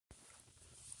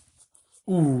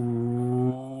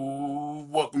Ooh,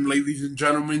 welcome, ladies and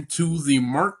gentlemen, to the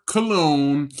Mark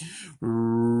Cologne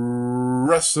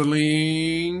Wrestling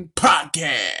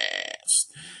Podcast.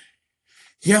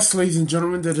 Yes, ladies and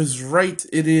gentlemen, that is right.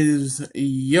 It is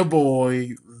your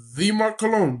boy, the Mark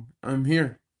Cologne. I'm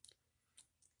here.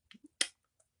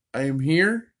 I am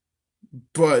here,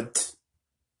 but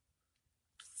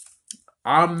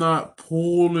I'm not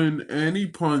pulling any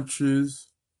punches.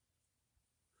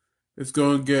 It's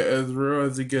gonna get as real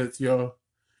as it gets, y'all.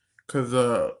 Cause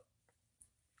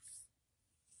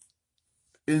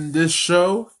in this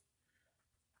show,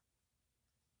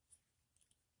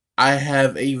 I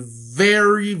have a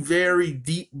very, very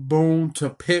deep bone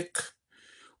to pick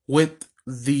with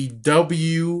the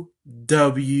WWE.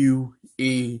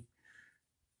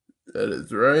 That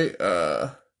is right.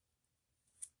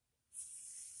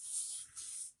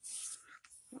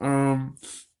 Um,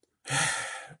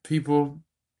 people,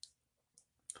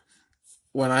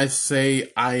 when I say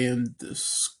I am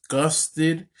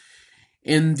disgusted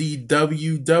in the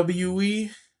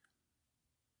WWE,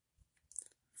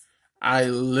 I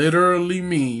literally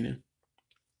mean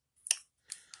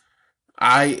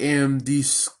I am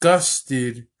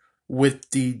disgusted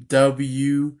with the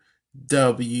WWE,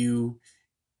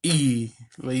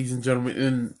 ladies and gentlemen.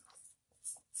 And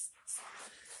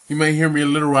you may hear me a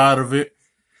little out of it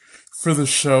for the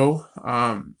show.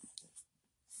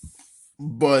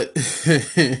 But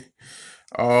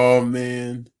oh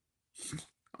man,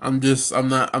 I'm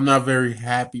not very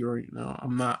happy right now.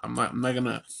 I'm not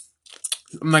gonna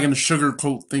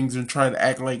sugarcoat things and try to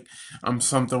act like I'm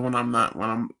something when I'm not.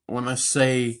 When I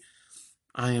say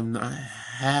I am not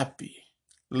happy,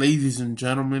 ladies and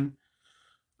gentlemen,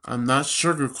 I'm not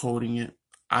sugarcoating it.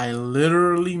 I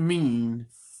literally mean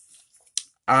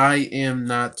I am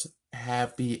not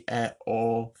happy at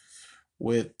all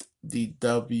with the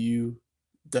WWE.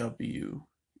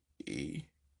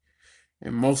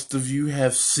 And most of you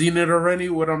have seen it already,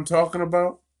 what I'm talking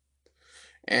about.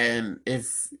 And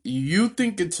if you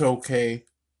think it's okay,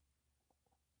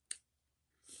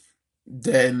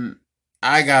 then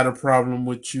I got a problem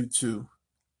with you too.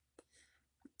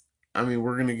 I mean,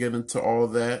 we're going to get into all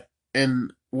that.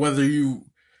 And whether you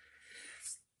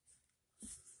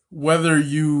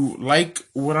like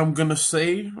what I'm going to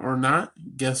say or not,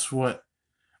 guess what?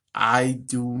 I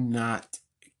do not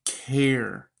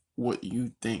care what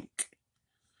you think.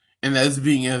 And that's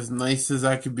being as nice as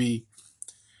I could be.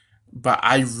 But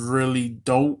I really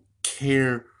don't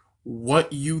care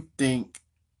what you think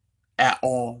at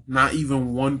all. Not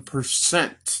even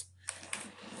 1%.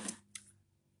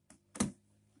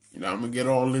 I'm going to get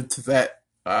all into that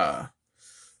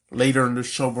later in the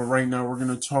show. But right now, we're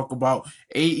going to talk about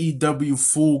AEW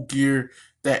Full Gear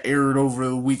that aired over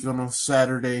the weekend on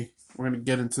Saturday. We're going to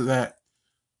get into that.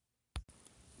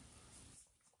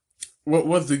 What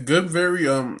was it good? Very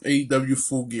AEW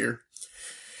Full Gear.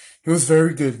 It was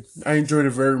very good. I enjoyed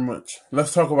it very much.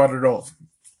 Let's talk about it all.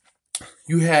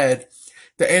 You had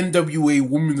the NWA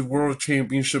Women's World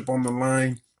Championship on the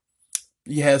line.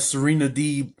 You had Serena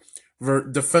Deeb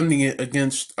defending it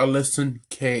against Alyssa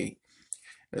Kay.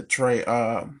 That's right.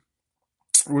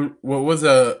 What was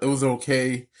it was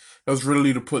okay. It was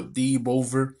really to put Deeb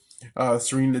over.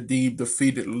 Serena Deeb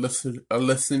defeated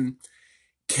Alyssa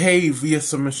Kay via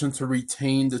submission to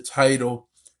retain the title.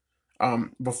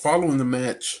 But following the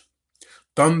match,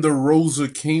 Thunder Rosa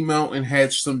came out and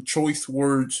had some choice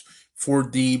words for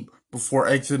Deeb before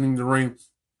exiting the ring.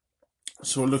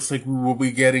 So it looks like we will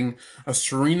be getting a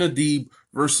Serena Deeb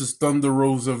versus Thunder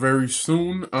Rosa very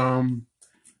soon. I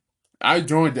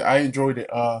enjoyed it. I enjoyed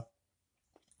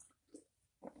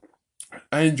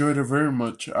it very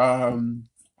much.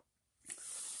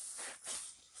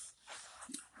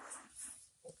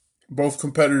 Both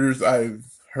competitors I've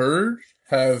heard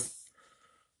have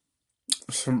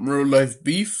some real life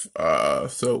beef.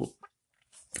 So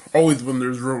always when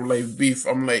there's real life beef,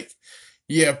 I'm like,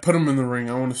 yeah, put them in the ring.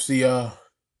 I want to see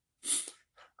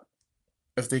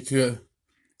if they could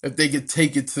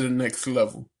take it to the next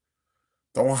level.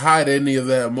 Don't hide any of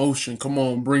that emotion. Come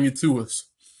on, bring it to us.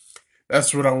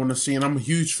 That's what I want to see, and I'm a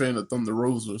huge fan of Thunder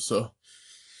Rosa. So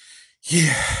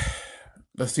yeah,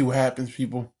 let's see what happens,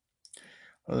 people.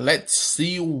 Let's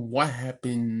see what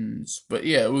happens. But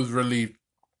yeah, it was really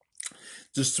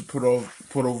just to put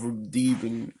over Deeb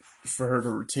and for her to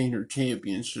retain her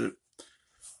championship.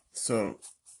 So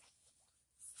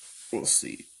we'll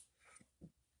see.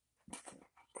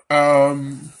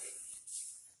 The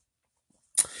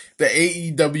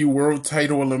AEW World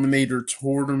Title Eliminator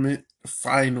Tournament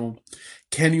Final: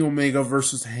 Kenny Omega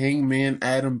versus Hangman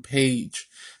Adam Page.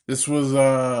 This was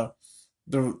to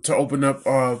open up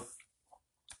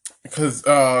because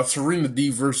Serena D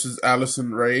versus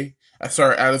Allison Ray.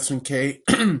 Allison K.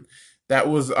 that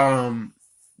was um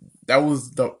that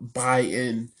was the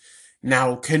buy-in.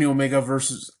 Now Kenny Omega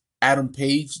versus Adam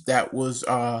Page. That was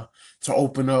to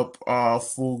open up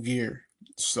Full Gear.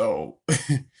 So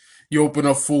you open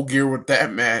up Full Gear with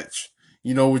that match.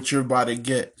 You know what you're about to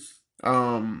get.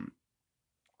 Um,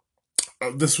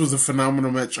 this was a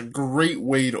phenomenal match. A great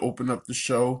way to open up the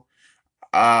show.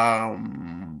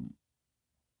 Um,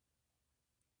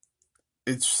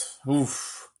 it's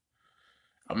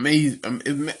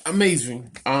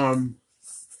amazing.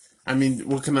 I mean,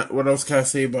 what else can I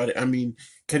say about it? I mean,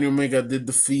 Kenny Omega did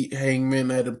defeat Hangman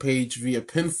Adam Page via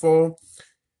pinfall,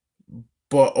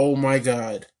 but oh my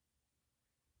god.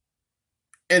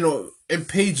 And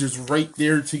Page is right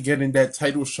there to getting that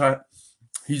title shot.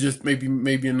 He just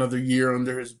maybe another year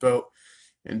under his belt,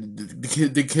 and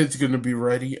the kid's gonna be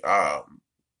ready.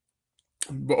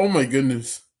 But oh my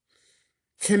goodness,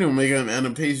 Kenny Omega and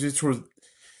Adam Page,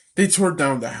 they tore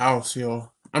down the house,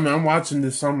 yo. I mean, I'm watching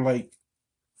this. I'm like,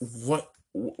 what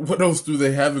else do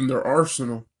they have in their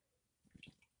arsenal?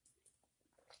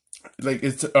 Like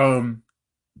it's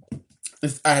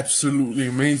absolutely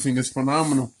amazing. It's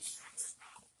phenomenal,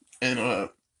 and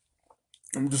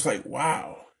I'm just like,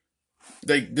 wow.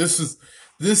 Like this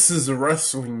is a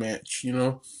wrestling match, you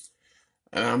know,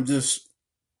 and I'm just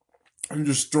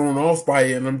thrown off by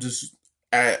it, and I'm just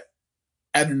at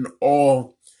at an awe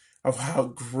of how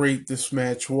great this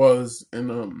match was,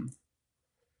 and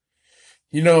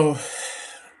you know,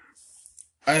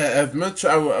 as much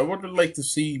I would have liked to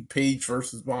see Page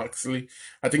versus Moxley.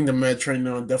 I think the match right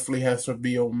now definitely has to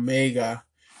be Omega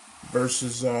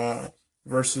versus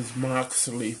versus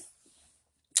Moxley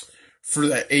for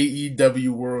that AEW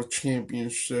World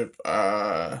Championship.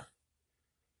 I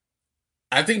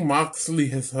think Moxley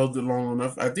has held it long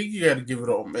enough. I think you got to give it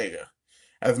to Omega.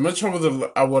 As much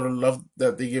I would have loved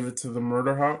that they give it to the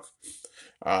Murder Hawk.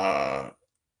 Uh,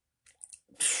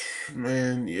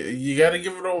 man, you got to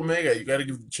give it to Omega. You got to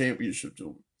give the championship to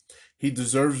him. He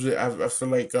deserves it. I feel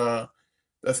like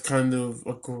that's kind of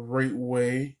a great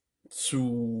way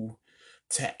to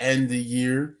to end the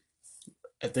year.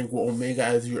 I think with Omega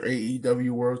as your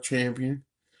AEW World Champion.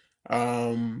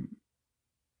 Um,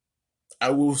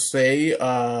 I will say,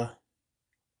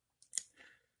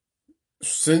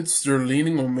 since they're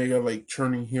leaning Omega like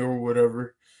turning heel or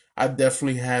whatever, I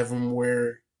definitely have him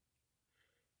where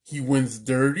he wins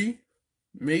dirty.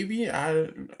 Maybe I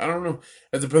don't know.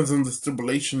 It depends on the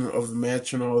stipulation of the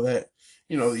match and all that.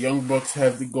 You know, the Young Bucks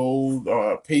have the gold.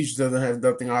 Page doesn't have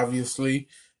nothing, obviously,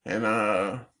 and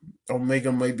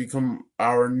Omega might become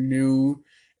our new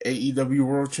AEW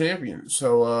World Champion.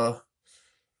 So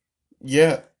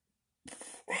yeah,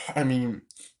 I mean,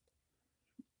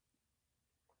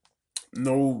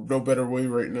 no better way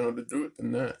right now to do it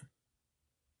than that.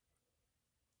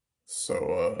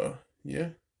 So yeah,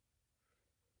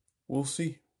 we'll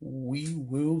see. We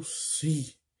will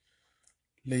see,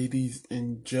 ladies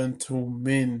and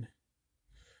gentlemen.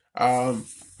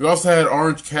 We also had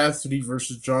Orange Cassidy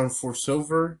versus John for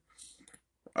Silver.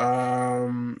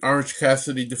 Orange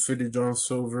Cassidy defeated John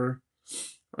Silver.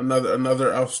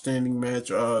 Another outstanding match.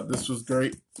 This was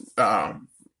great.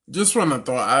 Just when I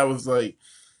thought I was like,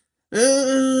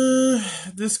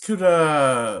 this could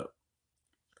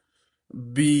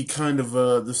be kind of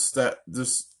this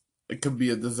it could be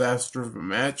a disaster of a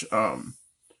match.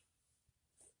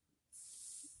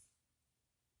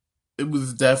 It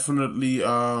was definitely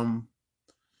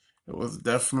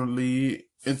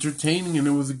entertaining, and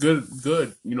it was a good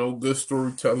good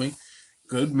storytelling,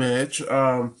 good match.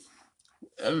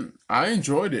 And I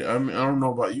enjoyed it. I mean, I don't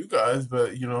know about you guys,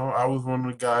 but I was one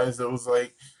of the guys that was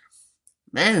like,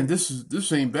 man,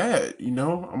 this ain't bad.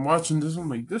 I'm watching this. I'm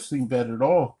like, this ain't bad at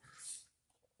all.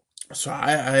 So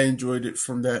I enjoyed it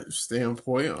from that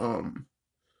standpoint.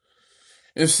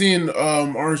 And seeing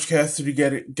Orange Cassidy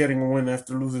getting a win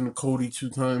after losing to Cody 2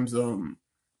 times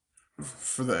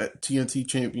for that TNT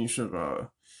championship. I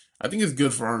think it's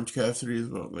good for Orange Cassidy as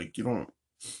well. Like you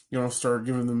don't start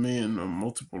giving the man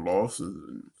multiple losses.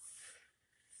 And,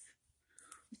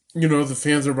 the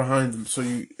fans are behind him. So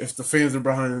if the fans are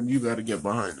behind him, you got to get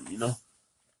behind him.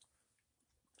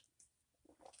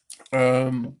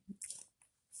 Um,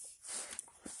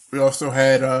 we also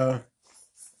had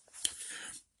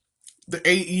the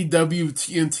AEW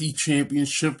TNT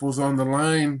Championship was on the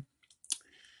line.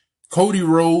 Cody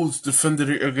Rhodes defended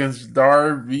it against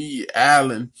Darby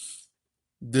Allin.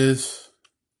 This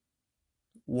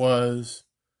was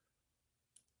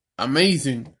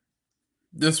amazing.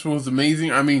 This was amazing.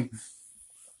 I mean,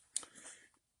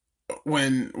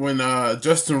 when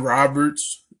Justin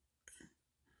Roberts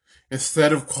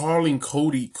Instead of calling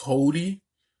Cody Cody,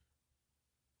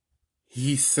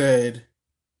 he said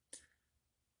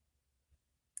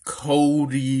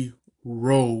Cody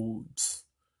Rhodes.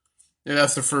 And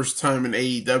that's the first time in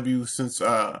AEW since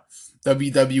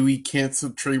WWE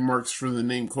canceled trademarks for the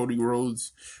name Cody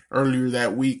Rhodes earlier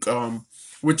that week.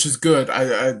 Which is good.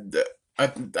 I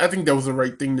think that was the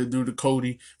right thing to do to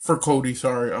Cody for Cody.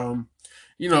 Sorry.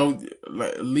 You know,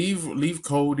 leave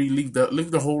Cody, leave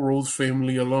the whole Rhodes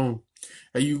family alone.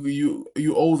 And you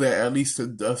owe that at least to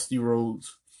Dusty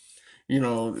Rhodes. You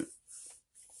know,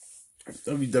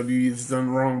 WWE is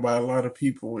done wrong by a lot of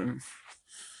people, and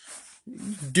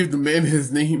give the man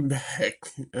his name back.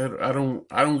 I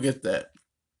don't get that.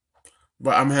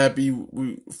 But I'm happy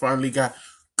we finally got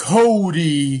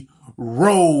Cody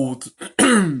Rhodes.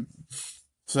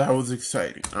 So that was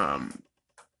exciting.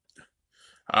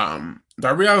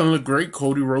 Darby Allin looked great.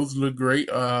 Cody Rhodes looked great.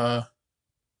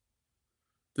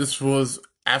 This was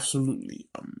absolutely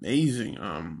amazing.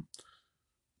 On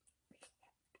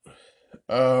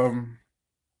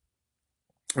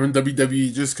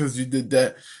WWE, just because you did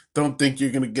that, don't think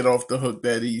you're gonna get off the hook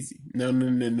that easy. No, no,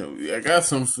 no, no. I got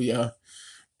something for y'all.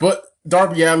 But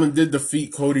Darby Allin did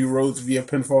defeat Cody Rhodes via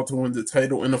pinfall to win the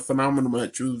title in a phenomenal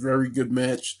match. It was a very good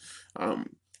match.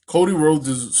 Cody Rhodes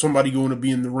is somebody you want to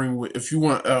be in the ring with. If you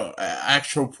want an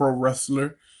actual pro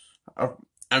wrestler, uh,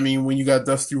 I mean, when you got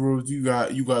Dusty Rhodes, you got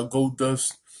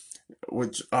Goldust,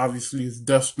 which obviously is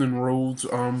Dustin Rhodes.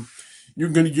 You're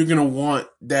gonna want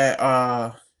that.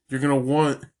 You're gonna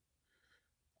want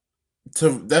to.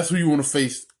 That's who you want to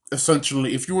face.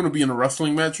 Essentially, if you want to be in a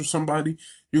wrestling match with somebody,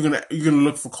 you're gonna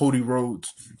look for Cody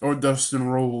Rhodes or Dustin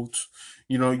Rhodes.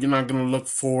 You know, you're not gonna look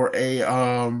for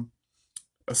a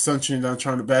essentially not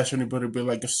trying to bash anybody, but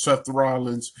like a Seth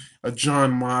Rollins, a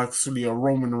John Moxley, a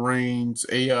Roman Reigns,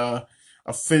 a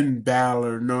Finn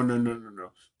Balor. No, no, no, no,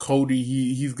 no. Cody,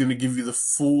 he's gonna give you the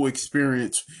full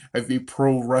experience of a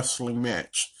pro wrestling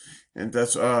match, and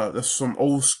that's some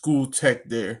old school tech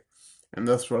there, and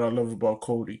that's what I love about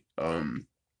Cody.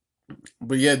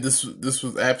 But yeah, this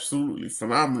was absolutely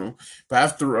phenomenal. But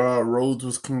after Rhodes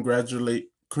was congratulating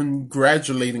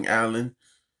Allen,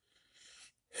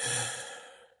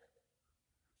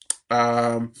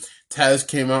 Taz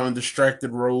came out and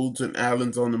distracted Rhodes and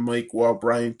Allen's on the mic while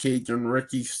Brian Cage and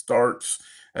Ricky Starks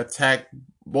attacked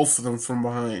both of them from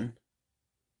behind.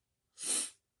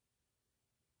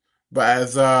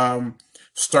 But as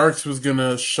Starks was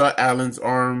gonna shut Allen's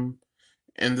arm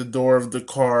and the door of the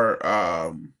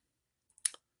car,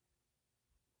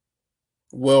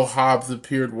 Will Hobbs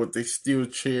appeared with a steel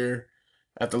chair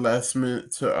at the last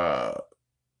minute to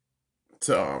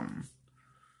um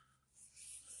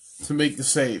to make the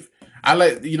save. I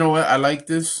like, you know what? I like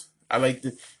this. I like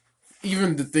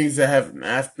even the things that happen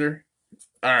after.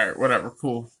 All right, whatever,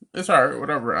 cool. It's all right,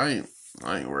 whatever. I ain't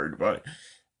worried about it.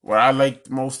 What I liked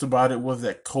most about it was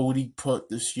that Cody put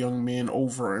this young man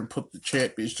over and put the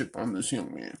championship on this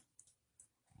young man.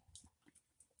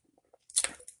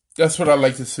 That's what I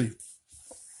like to see.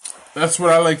 That's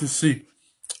what I like to see.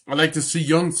 I like to see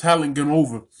young talent get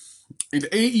over. In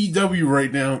AEW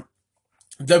right now,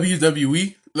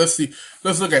 WWE. Let's see.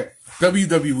 Let's look at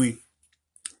WWE.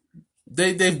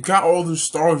 They've got all the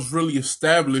stars really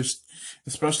established,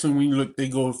 especially when you look. They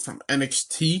go from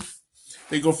NXT.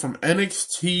 They go from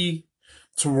NXT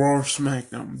to Raw or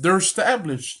SmackDown. They're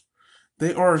established.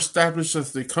 They are established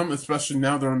as they come, especially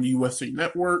now they're on the USA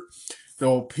Network.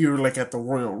 They'll appear like at the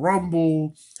Royal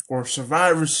Rumble or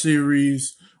Survivor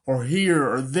Series or here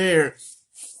or there.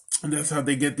 And that's how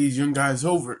they get these young guys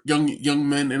over, young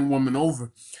men and women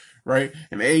over, right?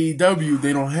 And AEW,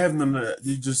 they don't have none of that.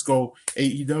 They just go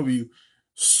AEW.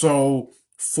 So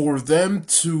for them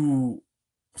to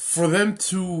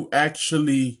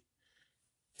actually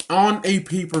on a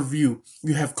pay-per-view,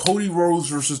 you have Cody Rhodes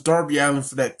versus Darby Allin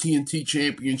for that TNT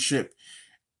Championship,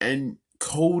 and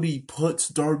Cody puts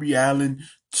Darby Allin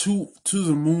to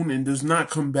the moon and does not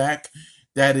come back.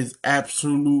 That is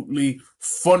absolutely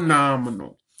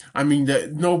phenomenal. I mean,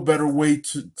 that no better way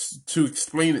to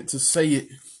explain it, to say it.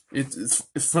 It's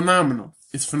phenomenal.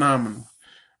 It's phenomenal.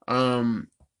 Um,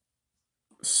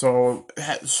 so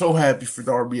happy for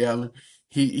Darby Allin.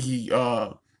 He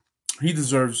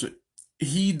deserves it.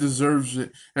 He deserves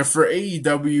it. And for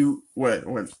AEW,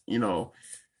 when you know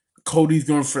Cody's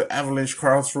going for Avalanche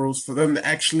Crossroads, for them to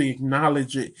actually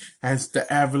acknowledge it as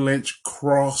the Avalanche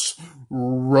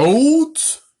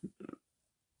Crossroads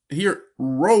here,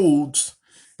 Roads.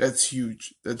 That's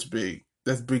huge. That's big.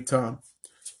 That's big time.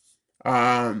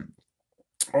 Um,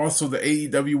 Also, the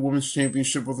AEW Women's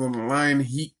Championship was on the line.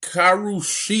 Hikaru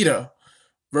Shida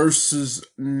versus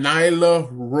Nyla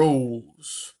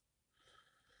Rose.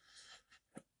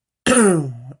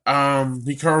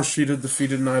 Hikaru Shida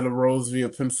defeated Nyla Rose via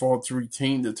pinfall to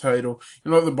retain the title.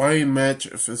 The buy-in match,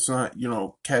 if it's not,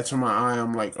 catching my eye,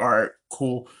 I'm like, all right,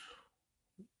 cool.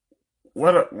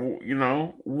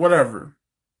 Whatever.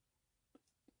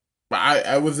 But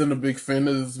I wasn't a big fan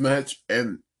of this match,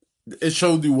 and it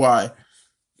showed you why.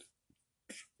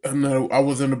 And I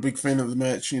wasn't a big fan of the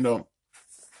match. Hikaru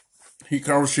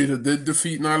Shida did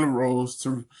defeat Nyla Rose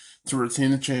to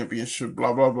retain the championship.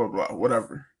 Blah blah blah blah.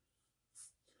 Whatever.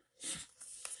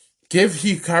 Give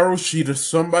Hikaru Shida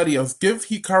somebody else. Give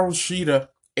Hikaru Shida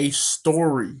a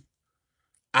story.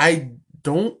 I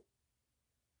don't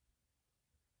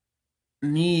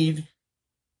need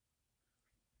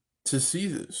to see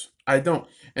this. I don't.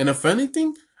 And if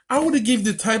anything, I would have gave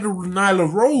the title to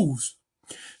Nyla Rose.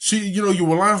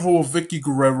 You align her with Vicky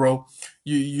Guerrero.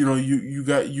 You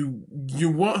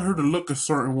want her to look a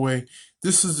certain way.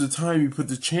 This is the time you put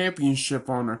the championship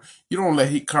on her. You don't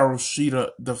let Hikaru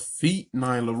Shida defeat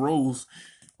Nyla Rose.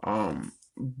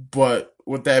 But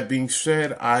with that being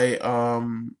said,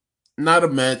 not a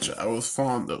match I was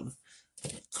fond of.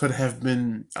 Could have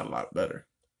been a lot better.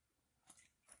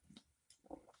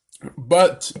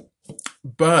 But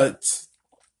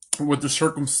with the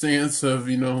circumstance of,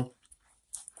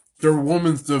 their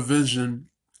women's division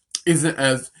isn't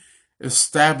as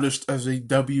established as a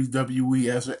WWE,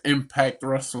 as an Impact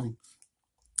Wrestling.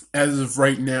 As of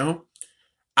right now,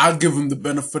 I'll give them the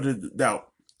benefit of the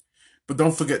doubt. But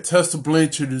don't forget, Tessa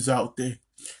Blanchard is out there.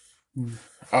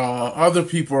 Other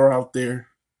people are out there.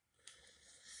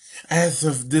 As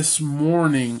of this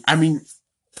morning, I'm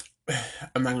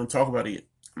not going to talk about it yet.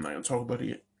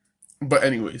 But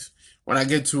anyways, when I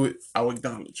get to it, I'll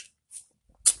acknowledge.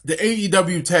 The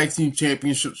AEW Tag Team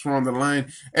Championships were on the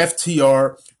line.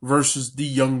 FTR versus the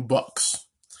Young Bucks.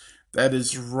 That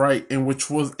is right, and which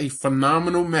was a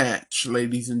phenomenal match,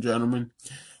 ladies and gentlemen.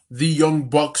 The Young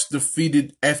Bucks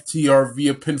defeated FTR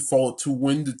via pinfall to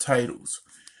win the titles.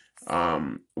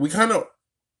 We kind of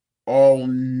all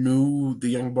knew the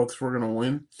Young Bucks were going to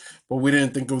win, but we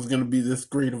didn't think it was going to be this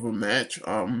great of a match.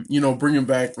 Bringing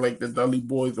back like the Dudley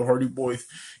Boys, the Hardy Boys,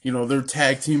 their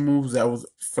tag team moves, that was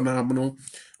phenomenal.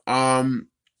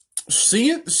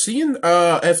 Seeing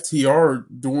FTR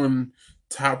doing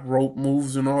top rope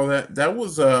moves and all that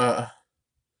was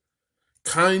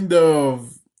kind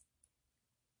of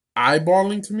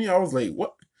eyeballing to me. I was like,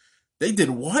 what? They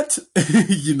did what?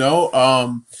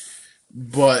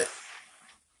 But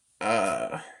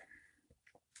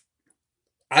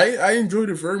I enjoyed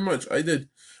it very much. I did.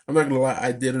 I'm not gonna lie,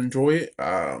 I did enjoy it.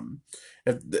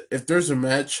 If there's a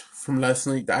match from last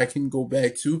night that I can go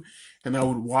back to and I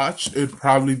would watch, it'd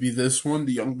probably be this one,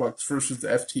 the Young Bucks versus the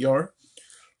FTR.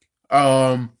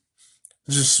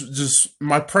 Just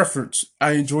my preference.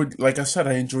 Like I said,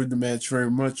 I enjoyed the match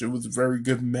very much. It was a very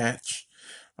good match.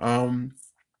 And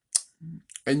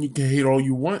you can hate all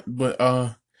you want, but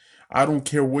I don't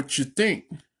care what you think.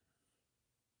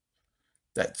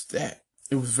 That's that.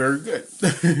 It was very good.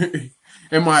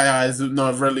 In my eyes,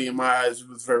 not really in my eyes, it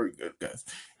was very good, guys.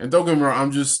 And don't get me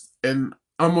wrong,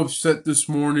 I'm upset this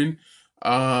morning.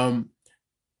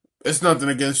 It's nothing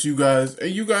against you guys.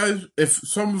 And you guys, if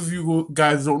some of you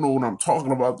guys don't know what I'm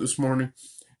talking about this morning,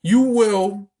 you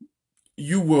will,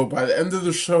 by the end of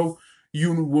the show,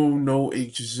 you will know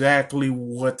exactly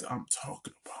what I'm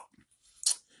talking about.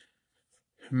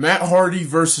 Matt Hardy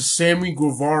versus Sammy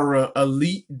Guevara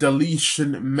Elite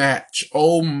Deletion match.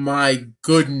 Oh my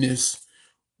goodness.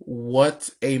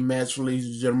 What a match, ladies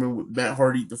and gentlemen, with Matt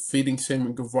Hardy defeating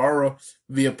Sammy Guevara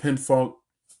via pinfall.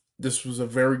 This was a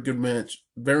very good match.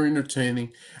 Very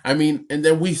entertaining. And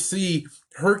then we see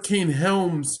Hurricane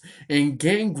Helms and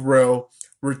Gangrel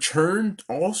returned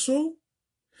also.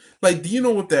 Like, do you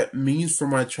know what that means for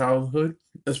my childhood?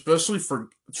 Especially for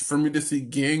me to see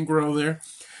Gangrel there.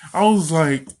 I was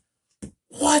like,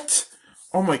 what?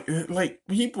 Oh my, like,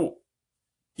 people,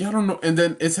 y'all don't know. And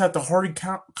then it's at the Hardy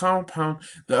compound,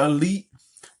 the Elite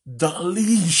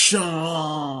Deletion.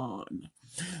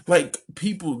 Like,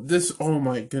 people, oh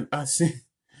my goodness, I see.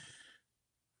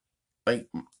 Like,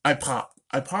 I popped.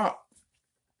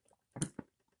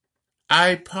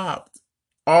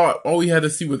 All we had to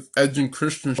see was Edge and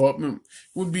Christian show up,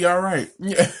 would be alright.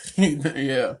 Yeah.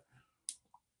 Yeah.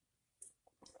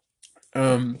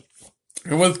 It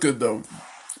was good though.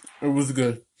 It was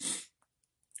good.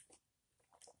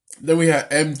 Then we had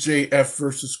MJF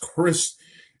versus Chris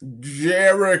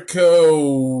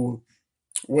Jericho,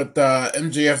 with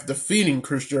MJF defeating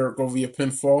Chris Jericho via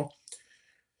pinfall.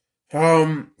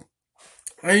 I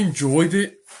enjoyed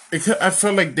it. I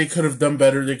felt like they could have done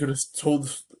better. They could have told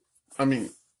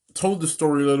the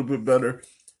story a little bit better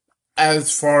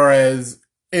as far as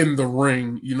in the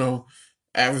ring,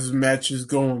 as the match is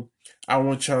going. I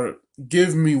want y'all to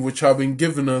give me what y'all been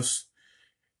giving us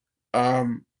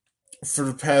um for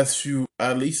the past few,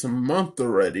 at least a month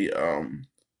already.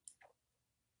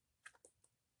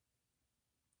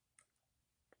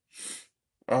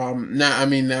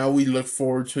 Now we look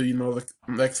forward to the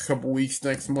next couple weeks,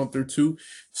 next month or two,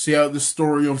 see how the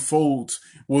story unfolds.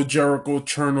 Will Jericho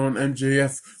turn on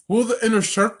MJF? Will the Inner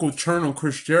Circle turn on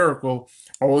Chris Jericho,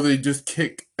 or will they just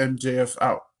kick MJF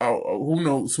out? Who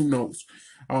knows? Who knows?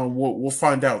 We'll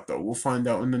find out though. We'll find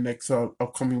out in the next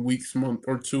upcoming weeks, month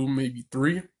or two, maybe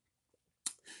three.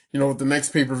 The next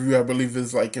pay per view I believe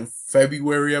is like in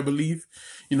February, I believe.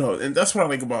 And that's what I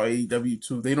like about AEW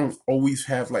too. They don't always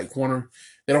have like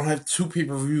they don't have two pay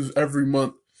per views every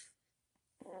month.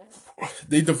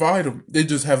 They divide them. They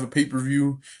just have a pay per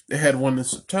view. They had one in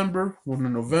September, one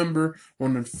in November,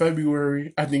 one in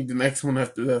February. I think the next one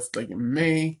after that's like in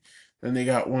May. Then they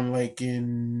got one like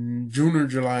in June or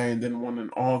July, and then one in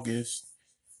August,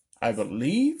 I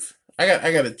believe. I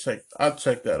gotta check. I'll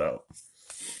check that out.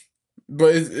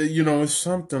 But it's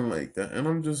something like that, and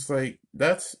I'm just like,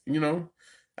 that's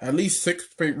at least six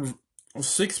pay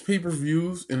per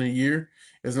views in a year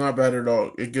is not bad at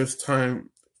all. It gives time.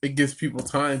 It gives people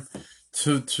time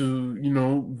to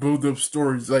build up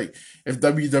stories. Like if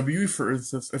WWE, for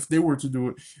instance, if they were to do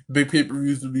it, big pay per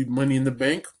views would be Money in the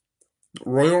Bank,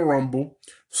 Royal Rumble,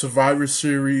 Survivor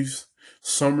Series,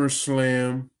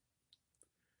 SummerSlam,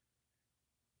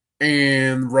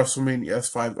 and WrestleMania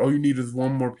S5. All you need is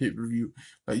one more pay per view.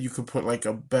 Like you could put like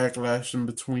a Backlash in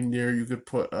between there. You could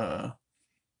put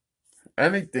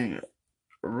anything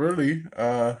really.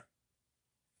 You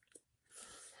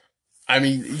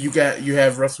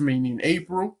have WrestleMania in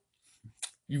April.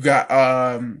 You got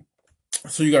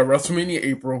you got WrestleMania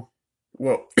April.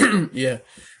 Well, yeah,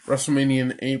 WrestleMania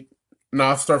in April. No,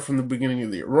 I'll start from the beginning of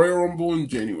the year. Royal Rumble in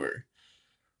January.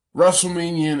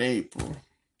 WrestleMania in April.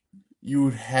 You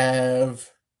would have,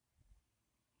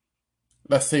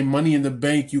 let's say, Money in the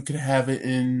Bank. You could have it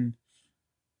in,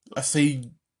 let's say,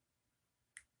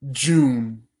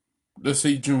 June. Let's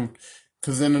say June.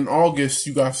 Because then in August,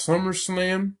 you got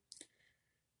SummerSlam.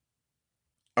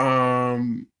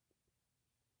 Um,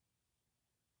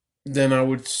 then I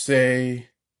would say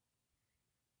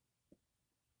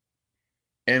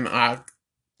in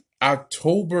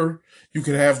October, you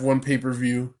could have one pay per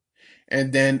view.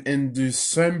 And then in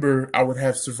December, I would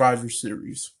have Survivor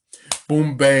Series.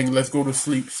 Boom, bang, let's go to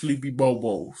sleep, sleepy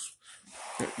bobos.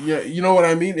 Yeah, you know what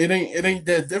I mean. It ain't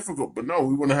that difficult, but no,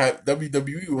 we want to have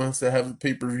WWE wants to have a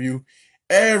pay per view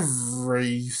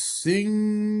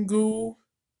single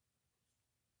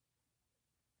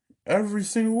every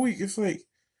single week. It's like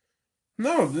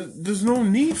no, there's no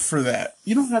need for that.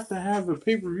 You don't have to have a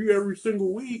pay per view every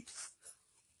single week.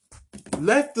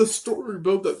 Let the story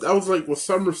build up. That was like with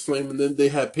SummerSlam, and then they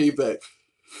had Payback.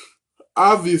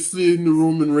 Obviously, the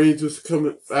Roman Reigns was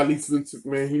coming. At least Vince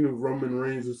McMahon, he knew Roman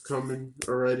Reigns was coming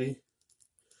already.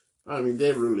 I mean,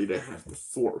 they really didn't have to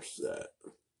force that.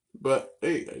 But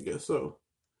hey, I guess so.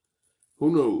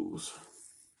 Who knows?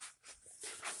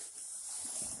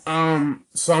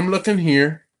 So I'm looking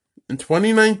here. In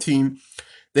 2019,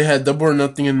 they had Double or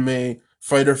Nothing in May,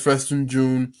 Fighter Fest in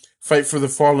June, Fight for the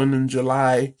Fallen in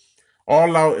July,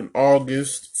 All Out in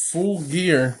August, Full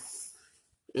Gear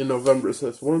in November. It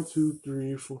says 1, 2,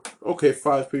 3, 4. Okay,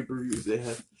 5 pay per views they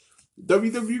had.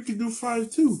 WWE can do 5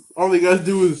 too. All they gotta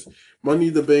do is Money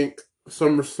in the Bank,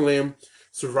 SummerSlam,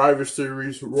 Survivor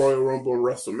Series, Royal Rumble, and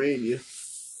WrestleMania.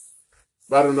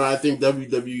 But I don't know. I think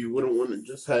WWE wouldn't want to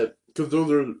just have, because those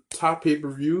are top pay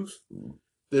per views.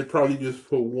 They'd probably just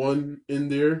put one in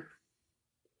there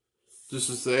just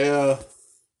to say,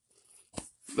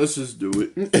 let's just do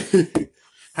it.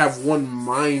 Have one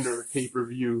minor pay per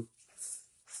view.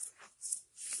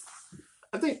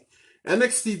 I think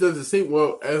NXT does the same.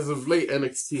 Well, as of late,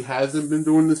 NXT hasn't been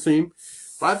doing the same.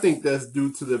 But I think that's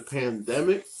due to the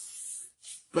pandemic.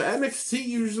 But NXT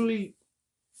usually,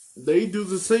 they do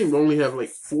the same. They only have like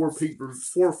 4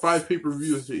 or 5 pay per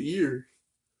views a year.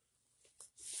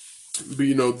 But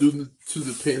due to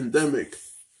the pandemic,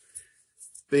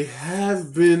 they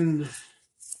have been,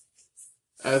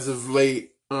 as of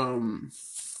late, doing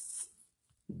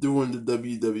the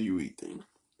WWE thing.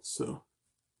 So,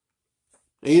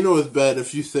 and it's bad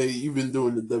if you say you've been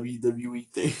doing the WWE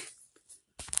thing.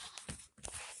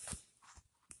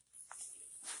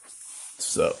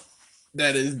 So,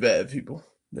 that is bad, people.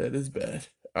 That is bad.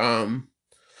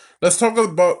 Let's talk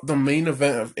about the main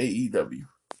event of AEW.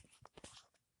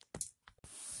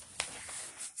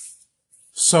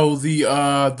 So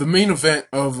the main event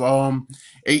of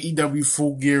AEW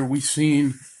Full Gear, we've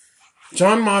seen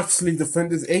Jon Moxley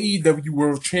defended AEW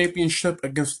World Championship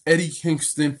against Eddie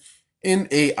Kingston in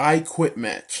a I Quit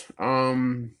match.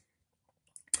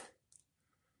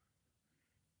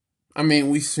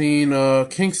 We seen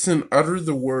Kingston utter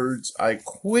the words "I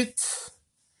quit,"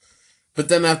 but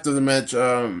then after the match,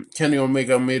 Kenny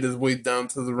Omega made his way down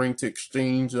to the ring to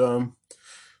exchange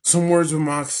some words with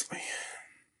Moxley.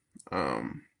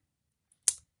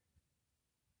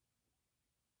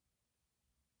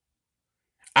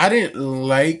 I didn't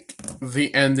like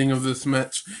the ending of this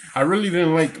match. I really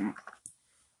didn't like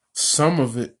some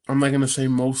of it. I'm not gonna say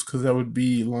most because that would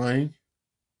be lying.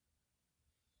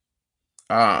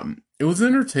 It was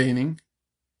entertaining.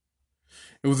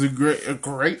 It was a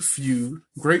great feud,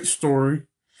 great story,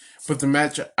 but the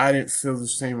match I didn't feel the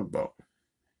same about.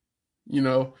 You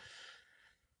know,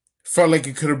 felt like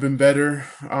it could have been better.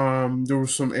 There were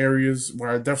some areas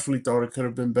where I definitely thought it could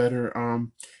have been better.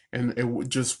 And it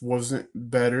just wasn't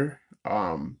better.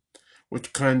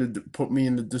 Which kind of put me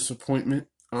in the disappointment.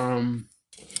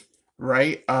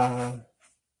 Right.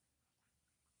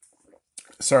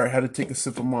 Sorry, I had to take a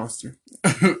sip of Monster.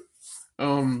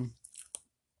 um,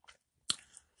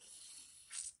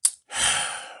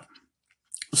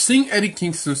 Seeing Eddie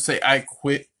Kingston say "I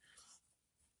quit"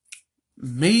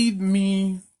 made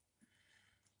me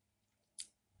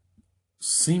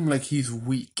seem like he's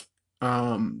weak.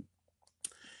 Um,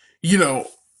 you know,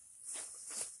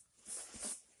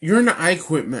 you're in an "I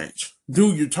quit" match,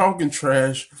 dude. You're talking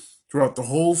trash throughout the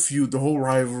whole feud, the whole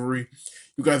rivalry.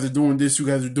 You guys are doing this, you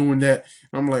guys are doing that.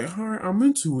 And I'm like, all right, I'm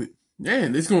into it.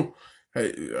 Man, it's gonna.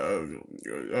 Hey,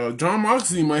 Jon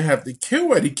Moxley might have to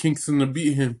kill Eddie Kingston to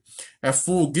beat him at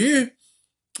Full Gear,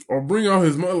 or bring out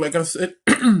his mother. Like I said,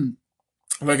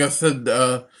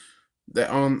 that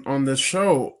on the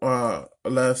show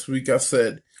last week, I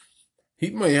said he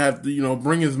might have to,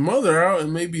 bring his mother out,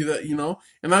 and maybe that,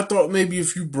 And I thought maybe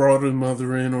if you brought his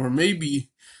mother in, or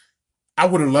maybe I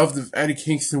would have loved if Eddie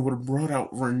Kingston would have brought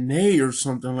out Renee or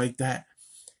something like that,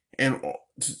 and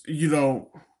you know.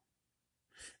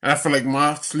 And I feel like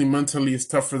Moxley mentally is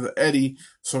tougher than Eddie,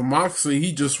 so Moxley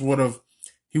he would have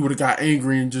got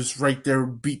angry and just right there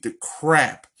beat the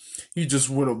crap. He just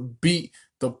would have beat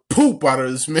the poop out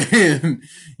of this man.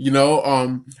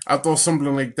 I thought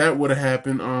something like that would have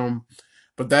happened.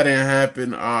 But that didn't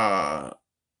happen.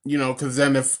 Because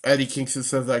then if Eddie Kingston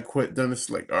says "I quit," then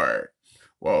it's like, all right,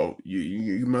 well,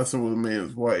 you messing with a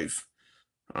man's wife.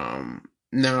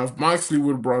 Now if Moxley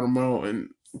would have brought him out, and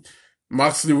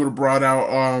Moxley would have brought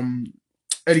out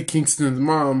Eddie Kingston's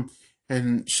mom,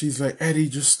 and she's like, "Eddie,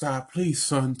 just stop, please,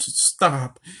 son, just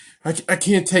stop. I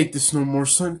can't take this no more,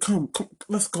 son. Come,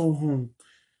 let's go home."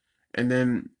 And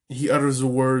then he utters the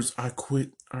words, "I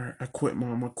quit. All right, I quit,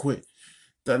 mom. I quit."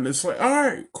 Then it's like, all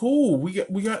right, cool. We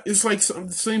got. It's like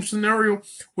the same scenario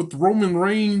with Roman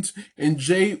Reigns and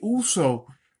Jey Uso.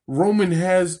 Roman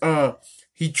has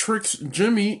he tricks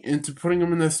Jimmy into putting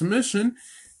him in a submission,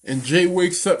 and Jey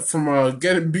wakes up from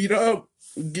getting beat up,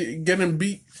 getting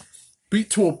beat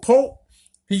to a pulp.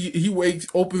 He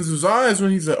opens his eyes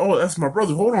when he's like, "Oh, that's my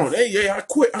brother. Hold on, hey, I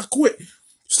quit."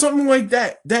 Something like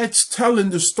that. That's telling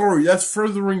the story. That's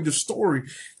furthering the story.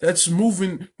 That's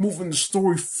moving the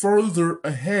story further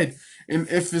ahead. And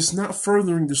if it's not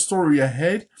furthering the story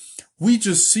ahead, we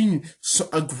just seen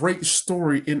a great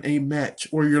story in a match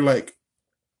where you're like,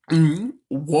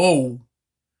 whoa.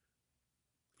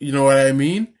 You know what I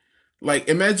mean? Like,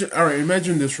 imagine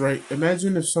this, right?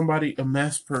 Imagine if somebody, a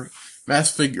mass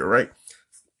figure, right,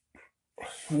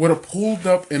 would have pulled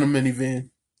up in a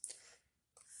minivan,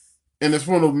 and it's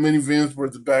one of those minivans where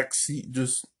the back seat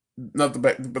just, not the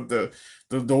back, but the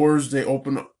doors, they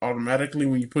open automatically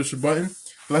when you push a button.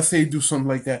 Let's say you do something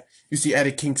like that. You see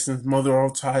Eddie Kingston's mother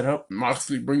all tied up.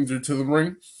 Moxley brings her to the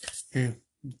ring. Here,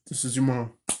 this is your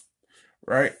mom,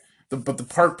 right? But the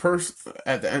park person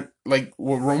at the end, like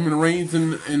with Roman Reigns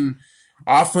and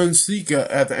Alpha and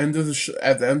Sika at the end of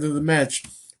the match,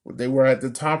 they were at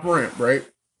the top ramp, right?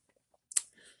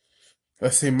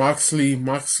 Let's say Moxley,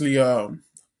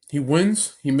 he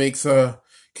wins. He makes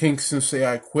Kingston say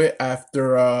 "I quit"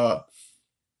 after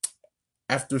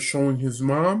showing his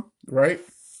mom, right?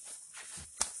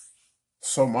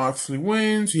 So Moxley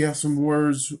wins. He has some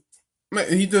words.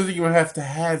 He doesn't even have to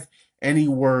have any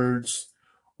words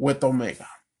with Omega.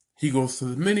 He goes to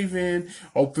the minivan,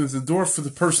 opens the door for the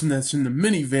person that's in the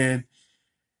minivan,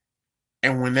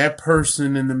 and when that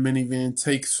person in the minivan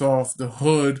takes off the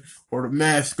hood or the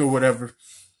mask or whatever,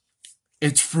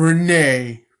 it's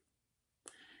Renee.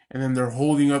 And then they're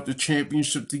holding up the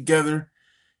championship together,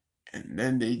 and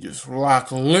then they just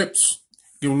lock lips,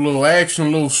 give a little action, a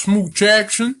little smooch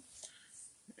action,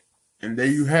 and there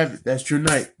you have it. That's your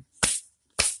night.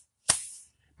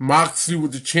 Moxley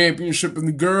with the championship and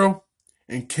the girl,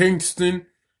 and Kingston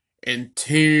and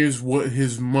tears with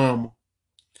his mama.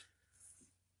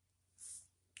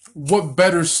 What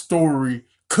better story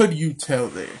could you tell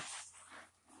there?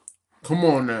 Come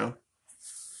on now.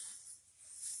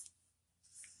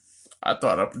 I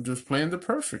thought I just planned it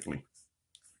perfectly.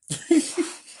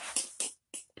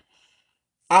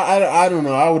 I don't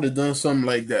know. I would have done something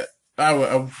like that.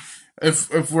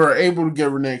 If we're able to get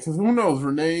Renee, because who knows,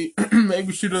 Renee,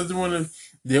 maybe she doesn't want to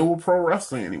deal with pro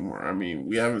wrestling anymore. I mean,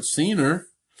 we haven't seen her.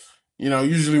 You know,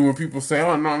 usually when people say,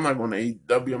 "Oh no, I'm not going to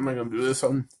AEW. I'm not going to do this.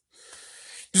 I'm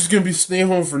just going to be staying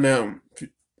home for now."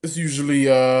 It's usually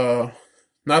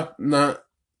not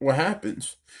what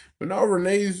happens. But now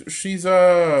she's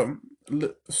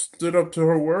stood up to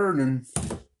her word, and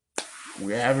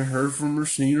we haven't heard from her,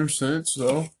 seen her since.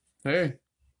 So hey.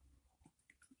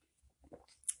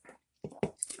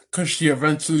 Could she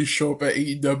eventually show up at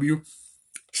AEW?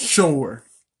 Sure.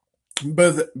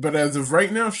 But as of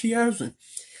right now, she hasn't.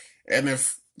 And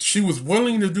if she was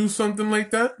willing to do something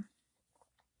like that,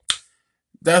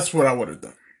 that's what I would have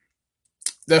done.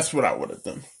 That's what I would have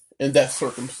done in that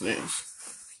circumstance.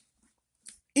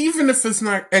 Even if it's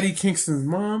not Eddie Kingston's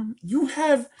mom, you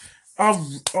have a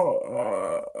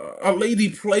lady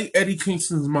play Eddie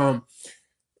Kingston's mom.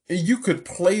 And you could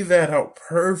play that out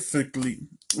perfectly,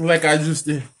 like I just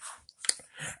did.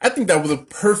 I think that was a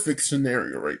perfect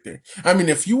scenario right there. I mean,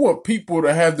 if you want people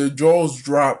to have their jaws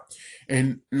drop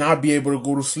and not be able to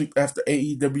go to sleep after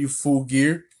AEW Full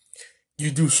Gear,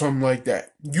 you do something like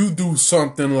that. You do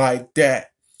something like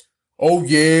that. Oh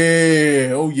yeah.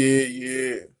 Oh yeah,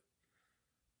 yeah.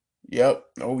 Yep.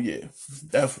 Oh yeah.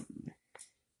 Definitely.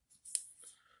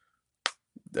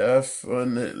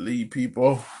 Definitely,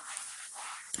 people.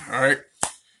 Alright.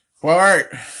 Well, alright.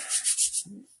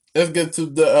 Let's get to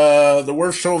the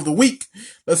worst show of the week.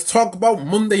 Let's talk about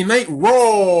Monday Night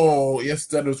Raw. Yes,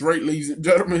 that is right, ladies and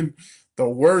gentlemen. The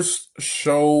worst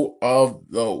show of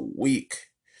the week.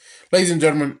 Ladies and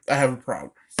gentlemen, I have a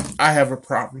problem. I have a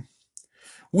problem.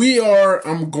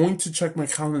 I'm going to check my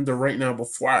calendar right now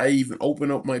before I even open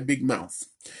up my big mouth.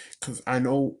 Because I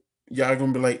know y'all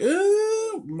going to be like,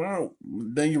 no.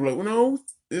 Then you're like, well, no,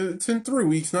 it's in 3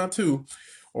 weeks, not 2.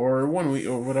 Or 1 week,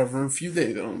 or whatever, in a few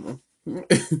days. I don't know.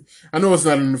 I know it's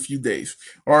not in a few days.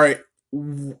 All right,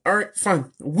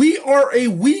 fine. We are a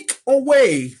week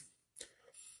away.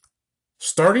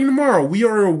 Starting tomorrow, we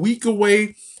are a week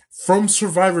away from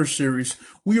Survivor Series.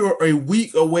 We are a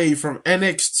week away from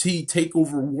NXT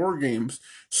Takeover War Games,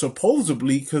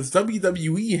 supposedly, because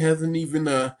WWE hasn't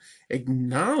even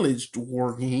acknowledged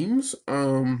War Games.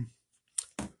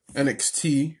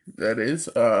 NXT, that is.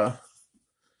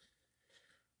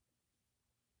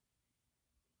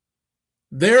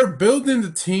 They're building the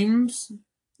teams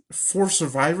for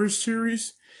Survivor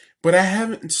Series, but I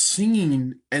haven't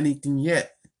seen anything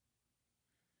yet.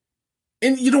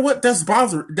 And you know what?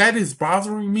 That is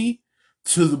bothering me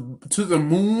to the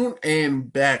moon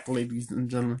and back, ladies and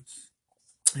gentlemen.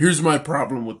 Here's my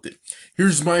problem with it.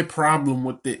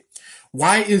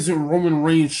 Why isn't Roman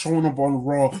Reigns showing up on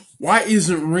Raw? Why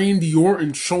isn't Randy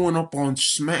Orton showing up on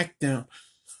SmackDown?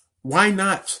 Why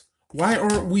not? Why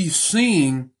are we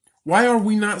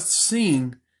not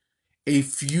seeing a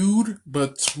feud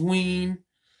between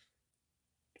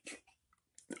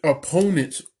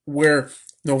opponents where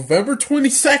November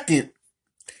 22nd,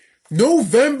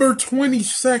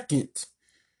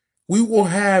 we will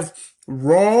have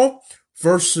Raw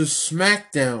versus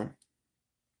SmackDown.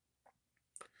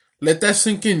 Let that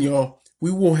sink in, y'all.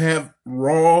 We will have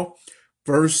Raw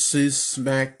versus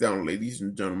SmackDown, ladies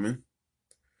and gentlemen.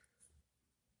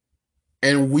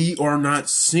 And we are not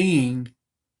seeing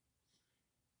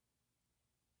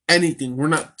anything. We're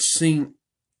not seeing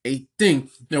a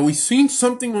thing. Now, we seen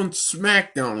something on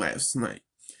SmackDown last night.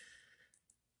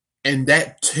 And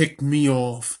that ticked me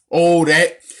off. When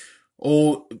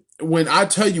I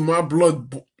tell you my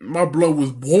blood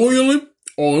was boiling.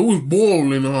 Oh, it was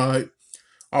boiling, alright.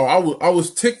 Oh, I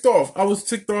was ticked off.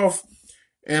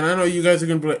 And I know you guys are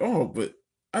gonna be like, oh, but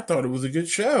I thought it was a good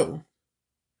show.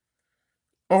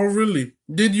 Oh, really?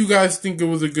 Did you guys think it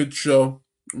was a good show?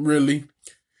 Really?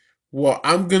 Well,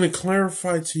 I'm gonna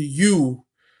clarify to you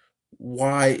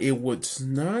why it was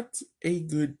not a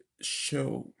good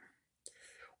show.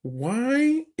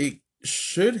 Why it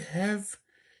should have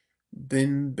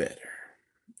been better.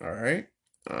 Alright?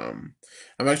 I'm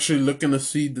actually looking to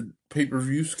see the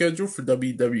pay-per-view schedule for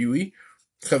WWE.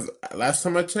 Because last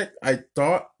time I checked, I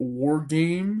thought War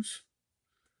Games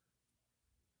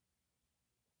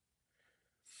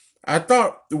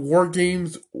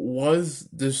was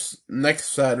this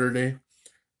next Saturday.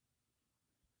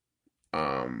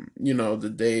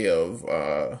 The day of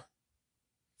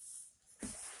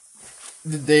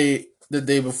the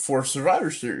day before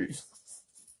Survivor Series.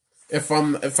 If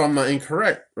I'm not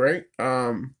incorrect, right?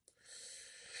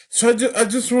 So I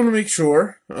just want to make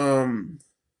sure.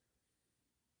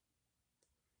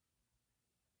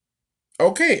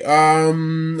 Okay.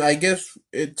 I guess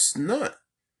it's not.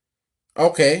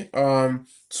 Okay.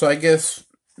 So I guess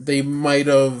they might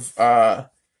have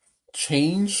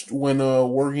changed when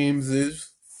War Games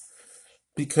is,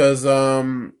 because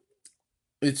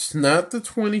it's not the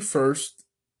 21st,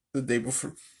 the day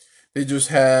before. They just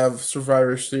have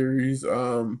Survivor Series.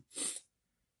 Now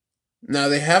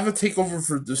they have a takeover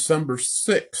for December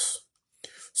 6th.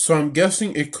 So I'm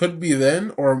guessing it could be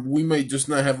then, or we might just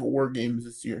not have a War Games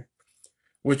this year,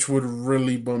 which would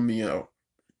really bum me out.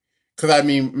 Because, I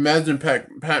mean, imagine Pat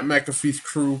McAfee's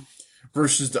crew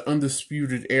versus the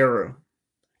Undisputed Era.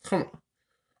 Come on.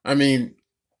 I mean,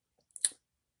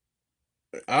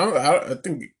 I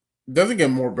think it doesn't get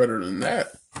more better than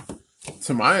that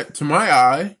to my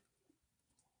eye.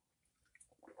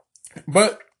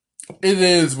 But it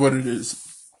is what it is.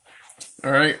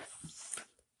 All right.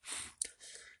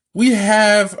 We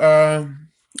have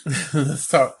let's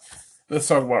talk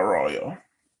about Raw, y'all.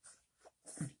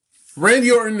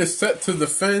 Randy Orton is set to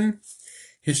defend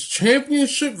his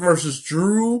championship versus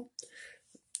Drew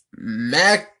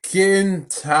McIntyre.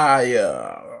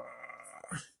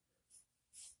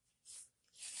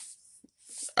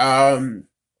 Um,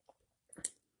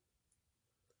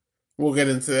 we'll get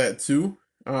into that too.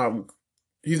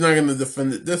 He's not going to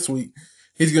defend it this week.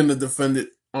 He's going to defend it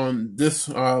on this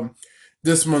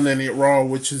Monday Night Raw,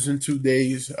 which is in 2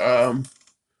 days. But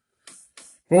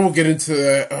we'll get into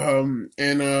that.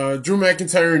 And Drew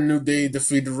McIntyre and New Day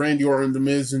defeated Randy Orton, The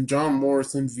Miz, and John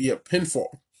Morrison via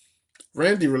pinfall.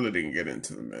 Randy really didn't get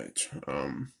into the match.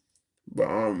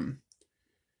 But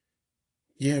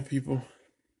yeah, people.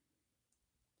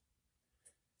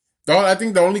 I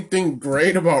think the only thing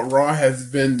great about Raw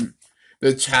has been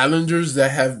the challengers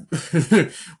that have,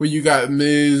 where you got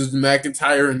Miz,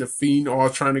 McIntyre, and The Fiend all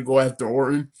trying to go after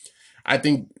Orton. I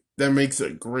think that makes a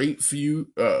great feud,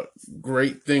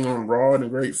 great thing on Raw, and a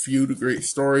great feud, a great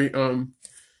story.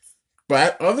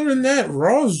 But other than that,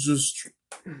 Raw is just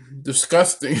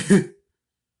disgusting.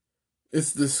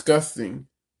 It's disgusting.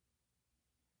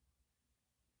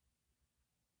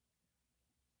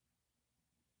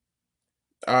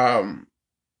 Um,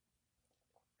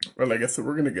 well, like I said,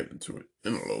 we're gonna get into it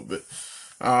in a little bit.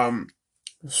 Um,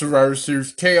 Survivor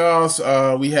Series Chaos.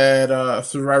 We had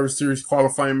Survivor Series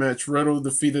qualifying match. Riddle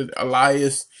defeated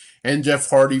Elias and Jeff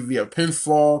Hardy via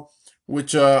pinfall,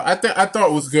 which I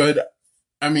thought was good.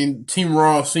 I mean, Team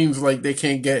Raw seems like they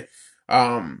can get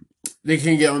on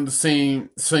the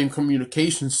same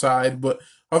communication side, but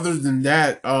other than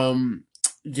that,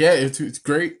 yeah, it's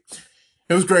great.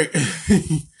 It was great.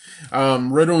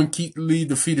 Riddle and Keith Lee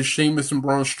defeated Sheamus and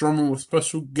Braun Strowman with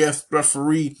special guest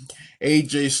referee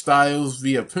AJ Styles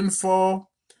via pinfall.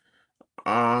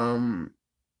 Um,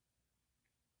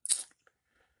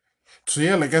 so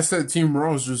yeah, like I said, Team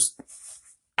Raw is just,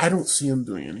 I don't see them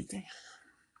doing anything.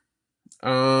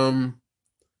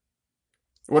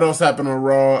 What else happened on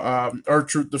Raw?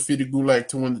 R-Truth defeated Gulak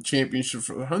to win the championship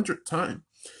for the 100th time.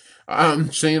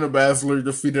 Shayna Baszler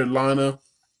defeated Lana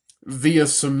via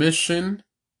submission.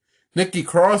 Nikki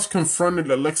Cross confronted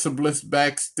Alexa Bliss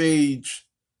backstage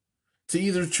to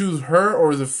either choose her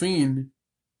or The Fiend,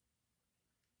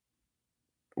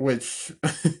 which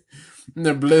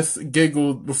the Bliss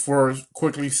giggled before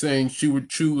quickly saying she would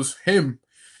choose him.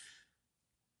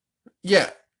 Yeah,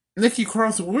 Nikki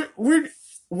Cross,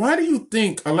 why do you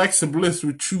think Alexa Bliss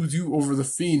would choose you over The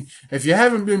Fiend? If you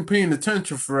haven't been paying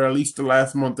attention for at least the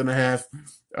last month and a half,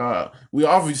 we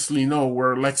obviously know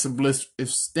where Alexa Bliss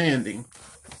is standing.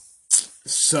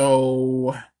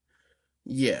 So,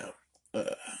 yeah.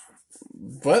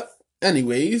 But,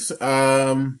 anyways,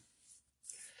 the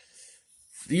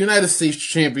United States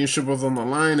Championship was on the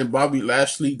line, and Bobby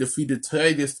Lashley defeated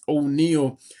Titus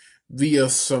O'Neil via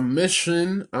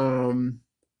submission.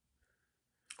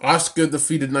 Asuka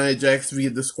defeated Nia Jax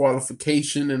via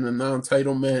disqualification in a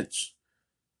non-title match.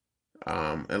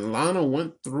 And Lana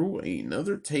went through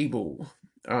another table.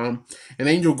 And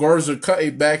Angel Garza cut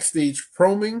a backstage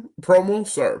promo.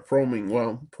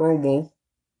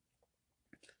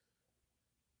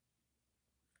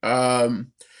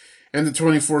 And the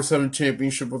 24/7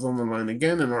 championship was on the line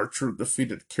again, and R-Truth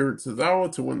defeated Kira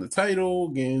Tozawa to win the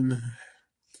title again.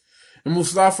 And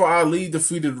Mustafa Ali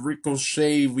defeated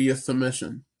Ricochet via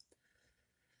submission.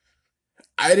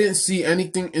 I didn't see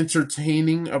anything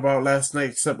entertaining about last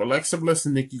night except Alexa Bliss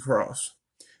and Nikki Cross.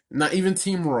 not even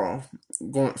Team Raw,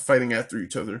 going fighting after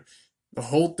each other. The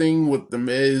whole thing with The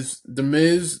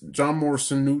Miz, John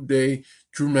Morrison, New Day,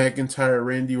 Drew McIntyre,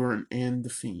 Randy Orton, and The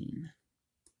Fiend.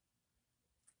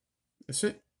 That's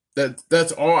it.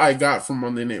 That's all I got from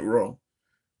Monday Night Raw.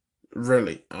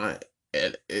 Really,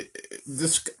 it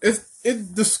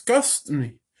disgusts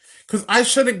me because I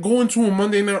shouldn't go into a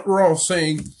Monday Night Raw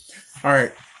saying, "All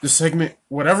right, the segment,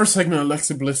 whatever segment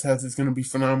Alexa Bliss has, is going to be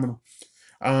phenomenal."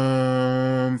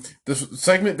 The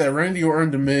segment that Randy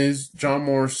Orton, The Miz, John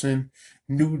Morrison,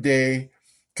 New Day,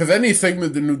 because any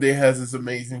segment the New Day has is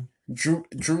amazing. Drew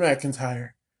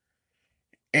McIntyre,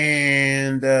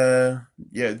 and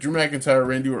Drew McIntyre,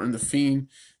 Randy Orton, The Fiend,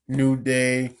 New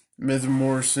Day, Miz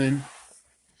Morrison.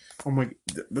 Oh my!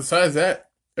 Besides that,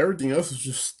 everything else is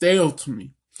just stale to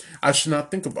me. I should not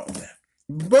think about that.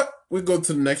 But we go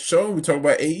to the next show and we talk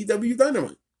about AEW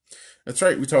Dynamite. That's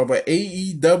right, we talk about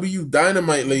AEW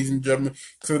Dynamite, ladies and gentlemen.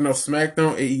 Because I know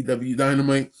SmackDown, AEW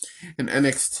Dynamite, and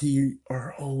NXT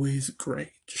are always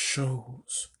great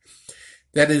shows.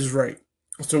 That is right.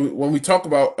 So when we talk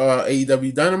about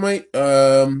AEW Dynamite,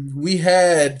 we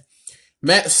had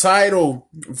Matt Sydal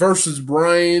versus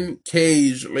Brian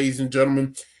Cage, ladies and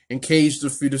gentlemen, and Cage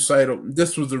defeated Sydal.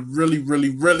 This was a really, really,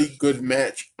 really good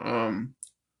match. It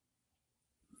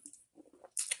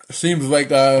seems like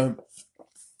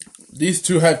these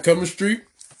two had chemistry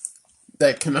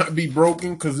that cannot be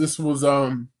broken because this was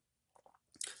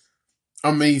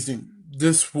amazing.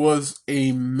 This was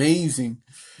amazing.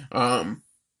 I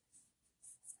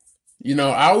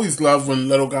always love when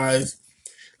little guys,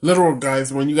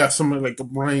 when you got somebody like a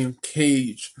Brian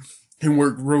Cage, can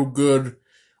work real good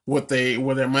with their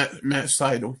Matt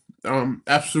Sydal.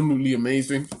 Absolutely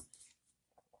amazing.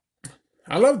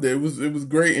 I loved it. It was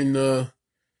great, and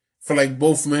for like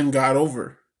both men got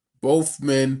over. Both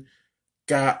men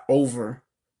got over.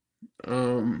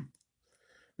 Then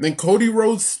Cody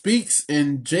Rhodes speaks,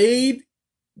 and Jade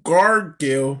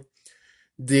Cargill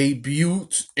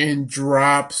debuts and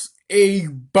drops a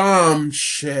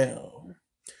bombshell.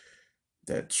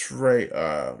 That's right.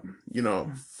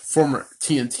 Former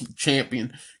TNT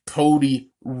champion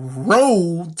Cody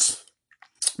Rhodes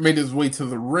made his way to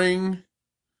the ring.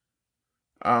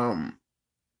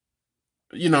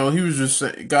 He was just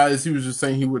saying, guys, he was just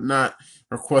saying he would not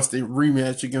request a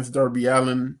rematch against Darby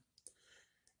Allin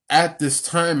at this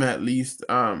time, at least.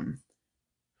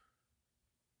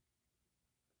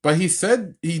 But he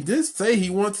did say he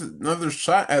wants another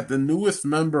shot at the newest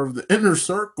member of the Inner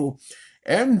Circle,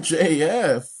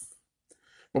 MJF.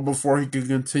 But before he could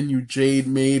continue, Jade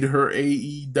made her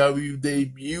AEW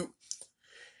debut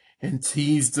and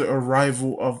teased the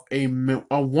arrival of a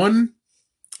one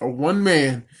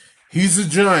man. He's a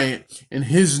giant, and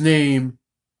his name,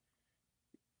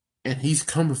 and he's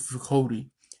coming for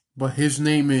Cody, but his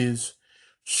name is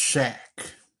Shaq.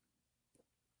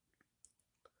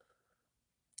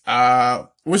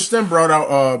 Which then brought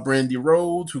out Brandy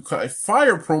Rhodes, who cut a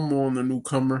fire promo on the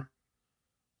newcomer.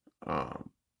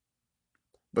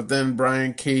 But then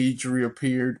Brian Cage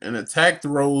reappeared and attacked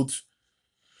Rhodes.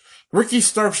 Ricky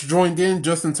Starks joined in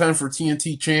just in time for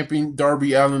TNT champion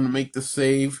Darby Allin to make the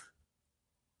save.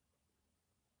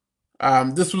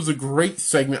 This was a great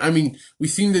segment. I mean, we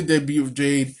seen the debut of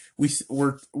Jade.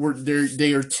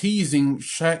 They are teasing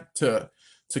Shaq to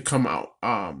come out.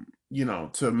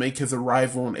 To make his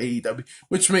arrival in AEW,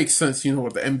 which makes sense.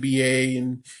 With the NBA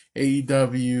and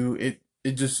AEW,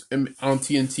 it just on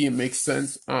TNT it makes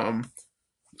sense.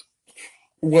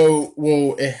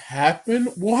 Will it happen?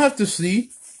 We'll have to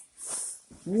see.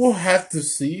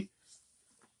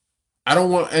 I don't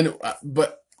want any,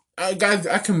 but guys,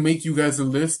 I can make you guys a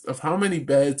list of how many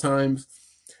bad times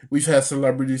we've had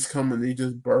celebrities come and they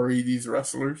just bury these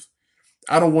wrestlers.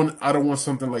 I don't want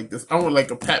something like this. I want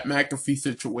like a Pat McAfee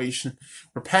situation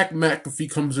where Pat McAfee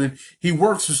comes in, he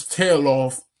works his tail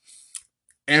off,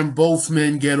 and both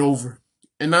men get over.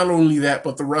 And not only that,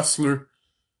 but the wrestler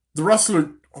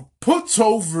puts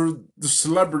over the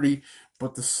celebrity,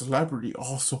 but the celebrity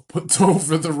also puts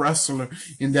over the wrestler,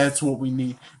 and that's what we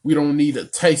need. We don't need a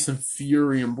Tyson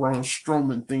Fury and Braun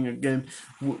Strowman thing again.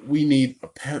 We need a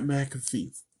Pat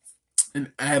McAfee,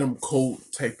 an Adam Cole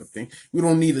type of thing. We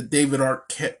don't need a David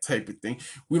Arquette type of thing.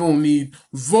 We don't need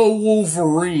the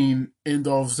Wolverine and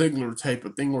Dolph Ziggler type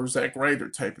of thing or Zack Ryder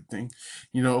type of thing.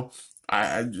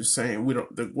 I'm just saying, we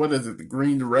don't. What is it? The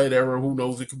green, the red arrow? Who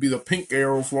knows? It could be the pink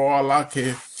arrow for all I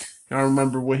care. I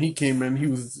remember when he came in, he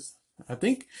was, I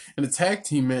think, in a tag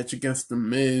team match against The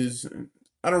Miz.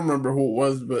 I don't remember who it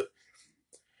was, but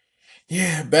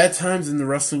yeah, bad times in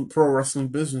the pro wrestling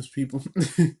business, people.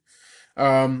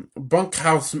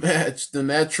 Bunkhouse match: The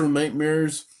Natural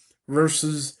Nightmares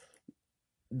versus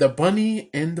The Bunny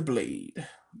and the Blade.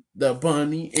 The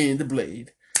Bunny and the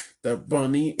Blade. The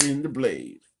Bunny and the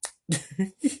Blade.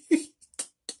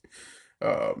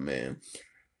 Oh man.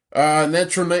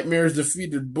 Natural Nightmares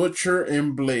defeated Butcher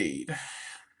and Blade.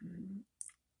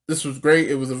 This was great.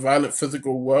 It was a violent,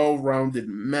 physical, well-rounded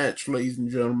match, ladies and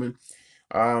gentlemen.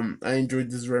 I enjoyed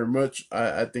this very much.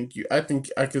 I think I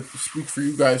could speak for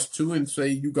you guys too and say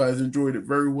you guys enjoyed it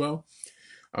very well.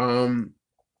 Um,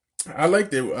 I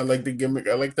liked it. I liked the gimmick.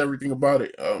 I liked everything about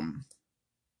it. I'm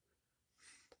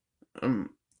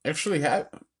actually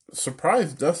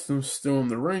surprised Dustin's still in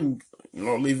the ring.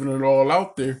 Leaving it all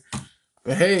out there.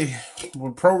 But hey,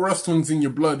 when pro wrestling's in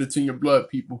your blood, it's in your blood,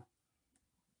 people.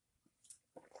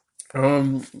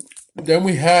 Then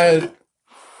we had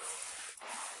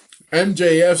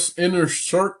MJF's Inner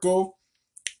Circle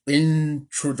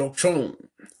introduction.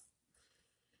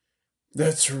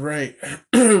 That's right.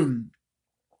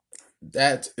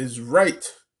 That is right.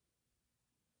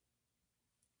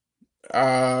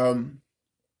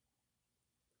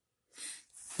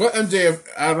 But MJF,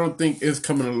 I don't think is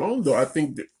coming along though. I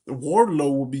think that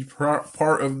Wardlow will be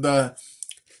part of that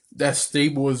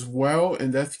stable as well,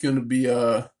 and that's gonna be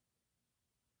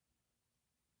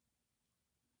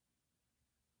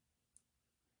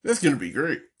that's gonna be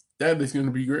great. That is gonna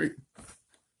be great.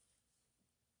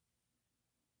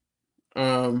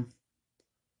 Um,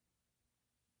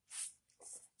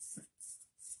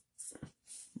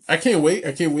 I can't wait.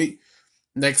 I can't wait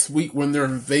next week when they're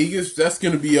in Vegas. That's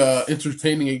gonna be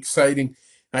entertaining, exciting.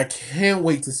 I can't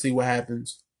wait to see what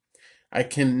happens. I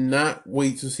cannot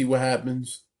wait to see what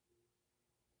happens.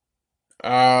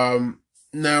 Now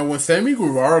when Sammy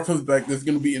Guevara comes back, that's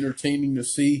gonna be entertaining to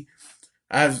see.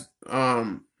 As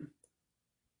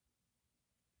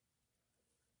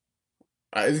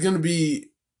it's gonna be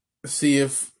see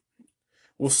if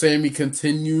will Sammy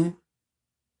continue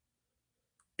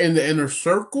in the inner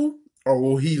circle or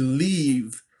will he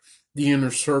leave the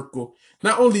inner circle?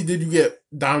 Not only did you get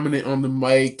dominant on the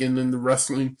mic and in the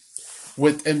wrestling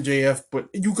with MJF, but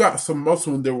you got some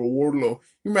muscle in there with Wardlow.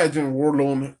 You imagine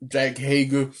Wardlow and Jack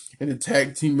Hager in a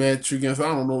tag team match against, I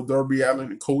don't know, Darby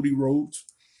Allin and Cody Rhodes.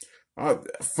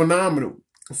 Phenomenal.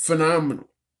 Phenomenal.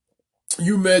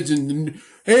 You imagine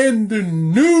and the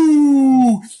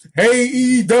new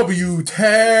AEW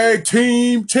Tag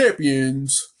Team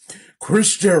Champions,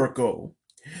 Chris Jericho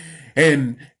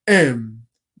and MJF.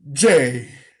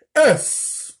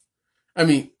 I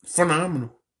mean,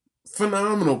 phenomenal.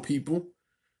 Phenomenal, people.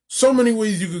 So many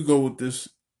ways you could go with this.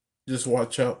 Just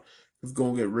watch out. It's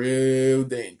going to get real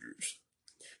dangerous.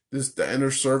 This the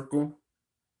inner circle.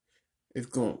 It's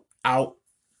going out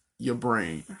your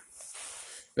brain.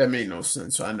 That made no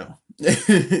sense, I know.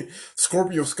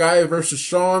 Scorpio Sky versus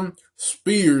Shawn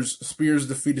Spears. Spears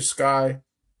defeated Sky.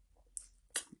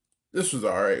 This was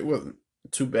alright. It wasn't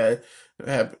too bad.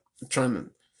 I'm trying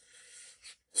to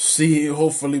see,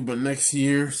 hopefully, but next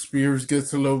year, Spears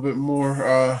gets a little bit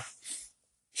more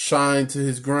shine to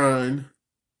his grind.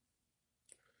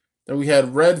 Then we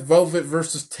had Red Velvet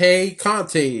versus Tay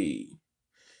Conti.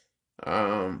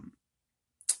 And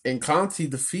Conti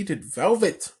defeated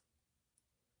Velvet.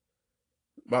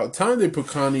 About the time they put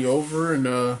Conti over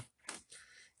and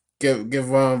give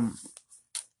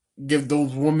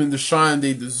those women the shine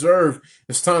they deserve,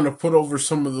 it's time to put over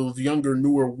some of those younger,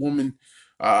 newer women.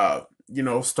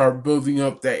 Start building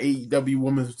up that AEW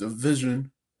women's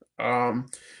division. Then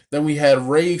we had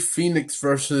Rey Fénix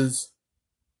versus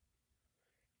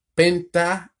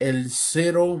Penta El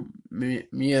Cero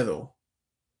Miedo.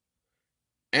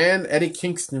 And Eddie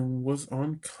Kingston was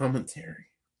on commentary.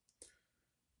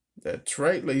 That's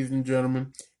right, ladies and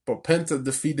gentlemen. But Penta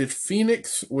defeated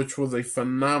Fénix, which was a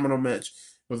phenomenal match.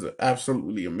 It was an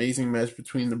absolutely amazing match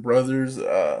between the brothers.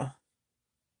 I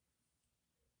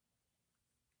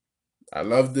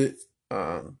loved it.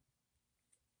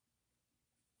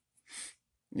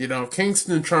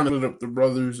 Kingston trying to split up the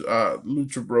brothers,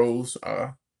 Lucha Bros,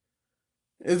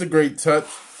 is a great touch,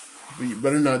 but you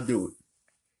better not do it.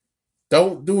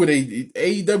 Don't do it.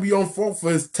 AEW on fault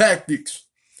for his tactics.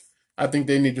 I think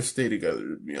they need to stay together,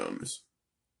 to be honest.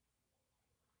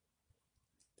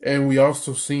 And we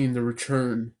also seen the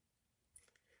return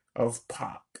of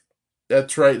Pac.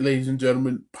 That's right, ladies and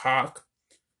gentlemen. Pac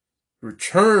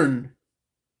return.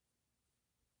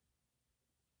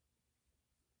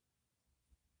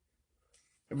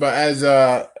 But as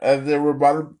they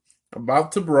were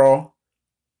about to brawl,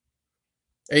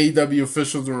 AEW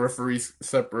officials and referees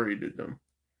separated them.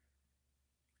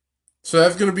 So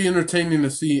that's going to be entertaining to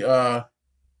see what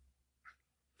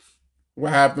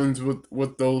happens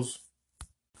with those.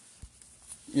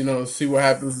 See what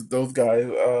happens with those guys.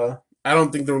 I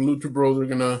don't think the Lucha Bros are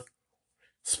gonna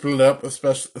split up,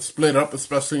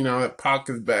 especially now that Pac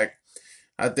is back.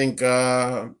 I think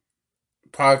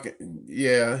Pac,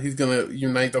 yeah, he's gonna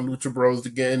unite the Lucha Bros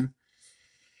again,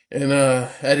 and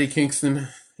Eddie Kingston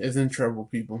is in trouble,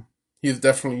 people. He's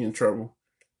definitely in trouble.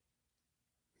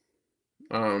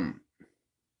 Um,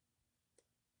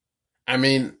 I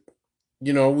mean,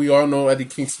 we all know Eddie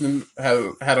Kingston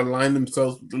had aligned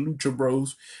themselves with the Lucha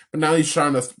Bros, but now he's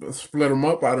trying to split them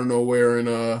up out of nowhere,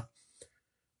 and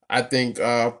I think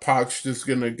Pac's just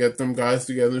gonna get them guys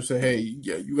together and say, "Hey,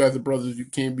 yeah, you guys are brothers. You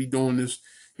can't be doing this.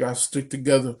 You guys stick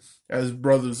together as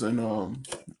brothers." And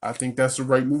I think that's the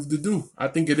right move to do. I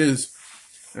think it is,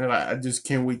 and I just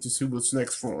can't wait to see what's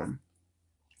next for him.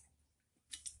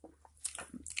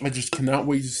 I just cannot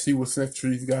wait to see what's next for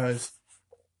these guys.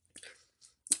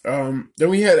 Then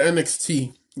we had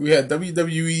NXT. We had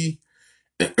WWE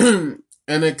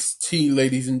NXT,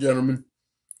 ladies and gentlemen.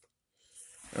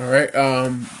 All right.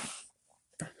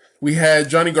 We had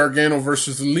Johnny Gargano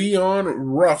versus Leon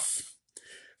Ruff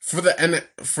for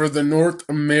the North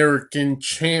American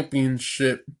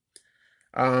Championship.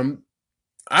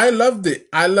 I loved it.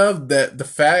 I loved that the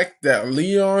fact that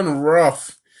Leon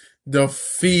Ruff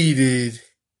defeated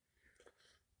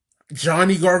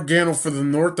Johnny Gargano for the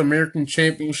North American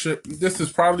Championship. This is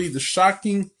probably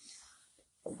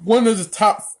one of the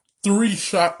top three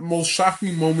most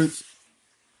shocking moments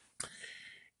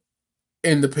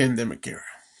in the pandemic era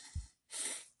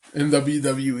in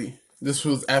WWE. This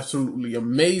was absolutely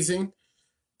amazing.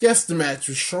 Yes, the match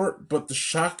was short, but the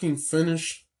shocking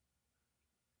finish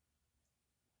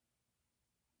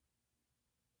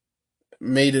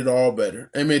made it all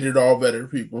better. It made it all better,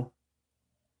 people.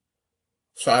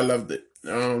 So I loved it.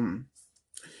 Then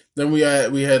we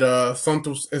had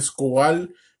Santos Escobar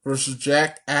versus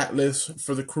Jack Atlas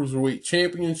for the Cruiserweight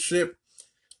Championship.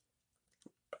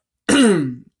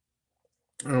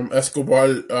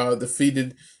 Escobar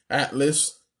defeated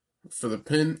Atlas for the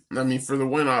pin. I mean, for the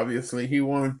win, obviously. He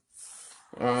won,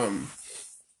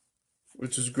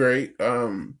 which is great.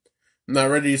 I'm not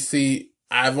ready to see.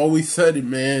 I've always said it,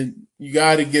 man. You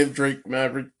got to give Drake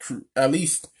Maverick at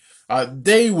least a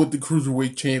day with the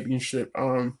Cruiserweight Championship.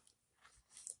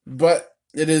 But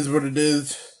it is what it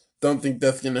is. Don't think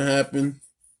that's going to happen.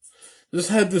 Just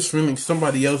had this feeling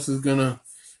somebody else is going to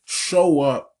show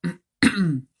up.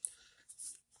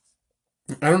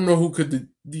 I don't know who could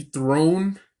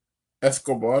dethrone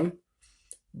Escobar,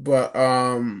 but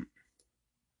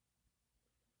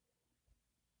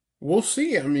we'll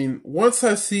see. I mean, once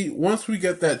we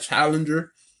get that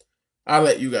challenger, I'll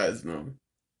let you guys know.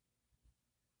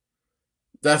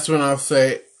 That's when I'll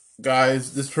say,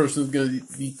 guys, this person's gonna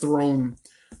dethrone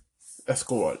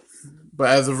Escobar. But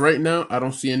as of right now, I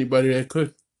don't see anybody that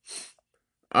could.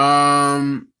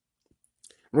 Um,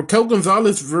 Raquel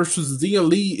Gonzalez versus Zia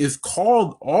Lee is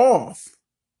called off.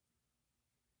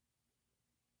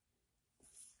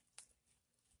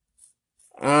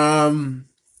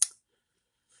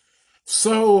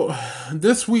 So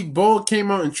this week, Bull came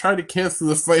out and tried to cancel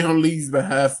the fight on Lee's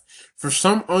behalf. For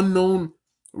some unknown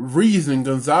reason,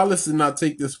 Gonzalez did not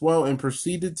take this well and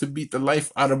proceeded to beat the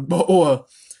life out of Boa.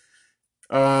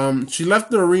 She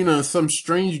left the arena and some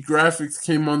strange graphics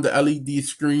came on the LED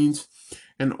screens.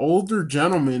 An older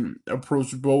gentleman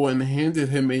approached Boa and handed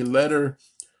him a letter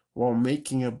while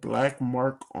making a black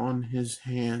mark on his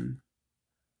hand.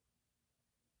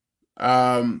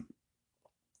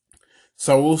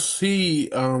 So we'll see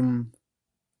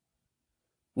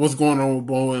what's going on with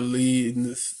Boa and Lee in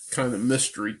this kind of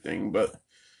mystery thing, but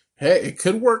hey, it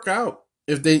could work out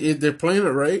if they're playing it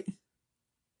right.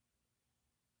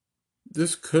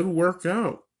 This could work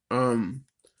out.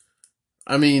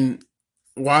 I mean,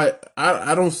 why?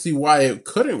 I don't see why it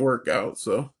couldn't work out.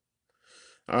 So,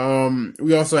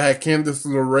 we also had Candice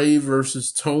LeRae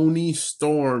versus Toni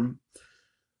Storm.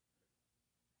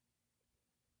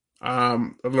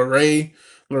 LeRae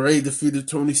defeated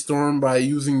Toni Storm by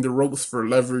using the ropes for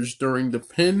leverage during the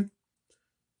pin.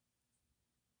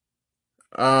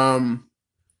 But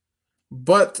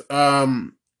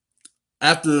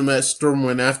after the match, Storm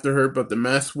went after her, but the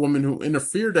masked woman who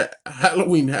interfered at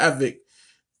Halloween Havoc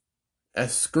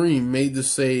as Scream made the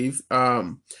save.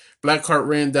 Blackheart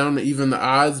ran down to even the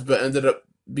odds, but ended up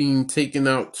being taken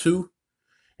out too.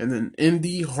 And then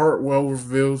Indy Hartwell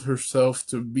revealed herself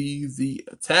to be the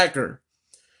attacker.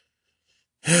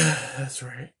 That's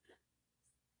right.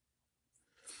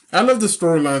 I love the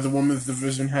storylines the women's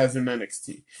division has in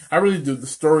NXT. I really do. The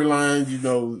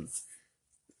storylines,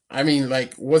 I mean,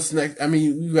 like, what's next? I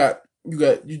mean,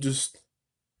 you just,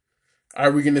 are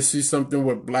we going to see something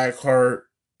with Blackheart?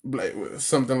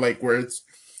 Something like where it's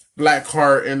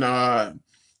Blackheart and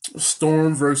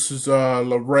Storm versus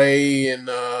LeRae and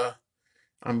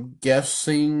I'm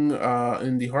guessing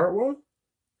Indy Hartwell.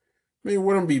 I mean, it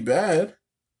wouldn't be bad.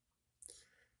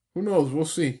 Who knows? We'll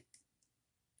see.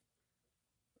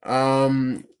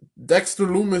 Um, Dexter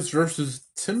Loomis versus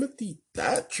Timothy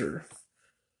Thatcher.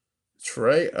 That's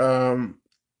right.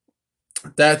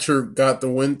 Thatcher got the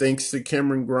win thanks to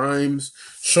Cameron Grimes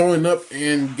showing up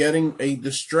and getting a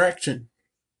distraction.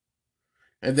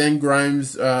 And then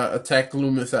Grimes attacked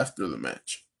Loomis after the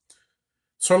match.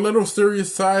 So a little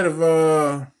serious side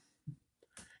of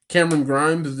Cameron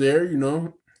Grimes there, you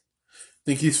know. I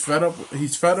think he's fed up.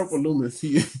 He's fed up with Loomis.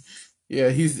 Yeah,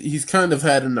 he's kind of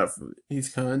had enough of it. He's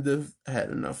kind of had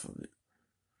enough of it.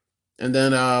 And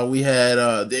then we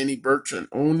had Danny Burch and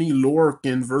Oni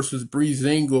Lorcan versus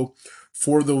Breezango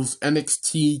for those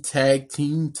NXT Tag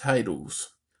Team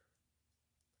titles.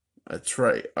 That's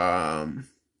right.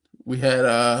 We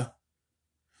had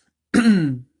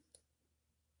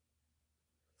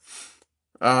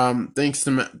thanks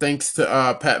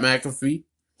to Pat McAfee,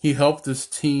 he helped his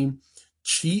team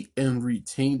cheat and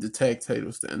retain the tag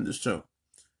titles to end the show.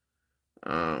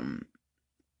 Um,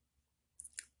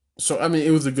 so I mean,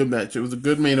 it was a good match. It was a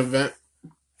good main event.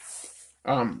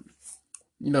 Um,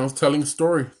 you know, telling a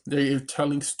story. They're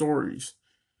telling stories,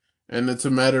 and it's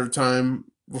a matter of time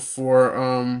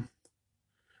before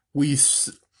we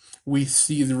we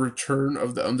see the return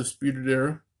of the Undisputed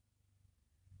Era.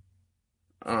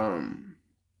 Um,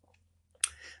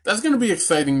 that's going to be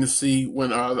exciting to see when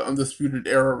the Undisputed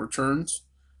Era returns.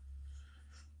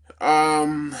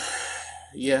 Um,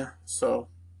 yeah, so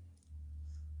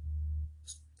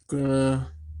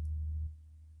gonna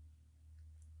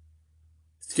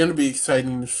it's gonna be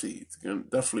exciting to see. It's gonna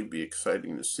definitely be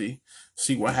exciting to see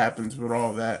what happens with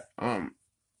all that.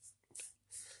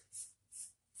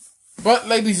 But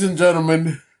ladies and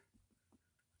gentlemen,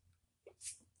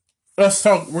 let's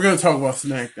talk. We're gonna talk about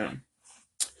SmackDown.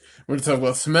 We're gonna talk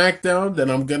about SmackDown.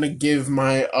 Then I'm gonna give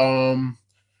my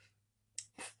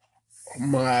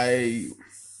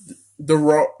the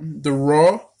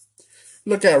Raw.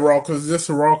 Look at Raw because this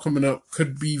Raw coming up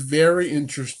could be very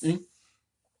interesting.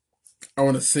 I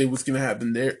want to say what's gonna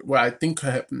happen there. What I think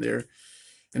could happen there,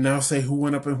 and I'll say who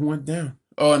went up and who went down.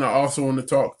 Oh, and I also want to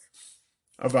talk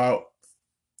about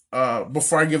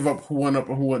before I give up who went up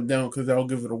and who went down because I'll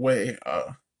give it away.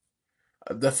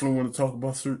 I definitely want to talk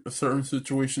about a certain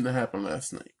situation that happened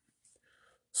last night.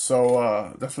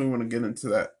 So definitely want to get into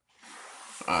that.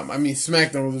 I mean,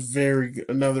 SmackDown was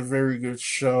another very good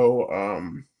show.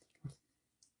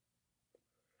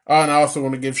 And I also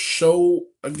want to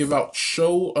give out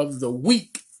show of the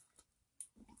week.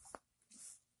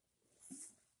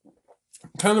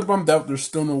 Kind of bummed out there's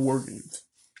still no War Games.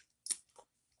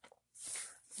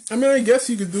 I mean, I guess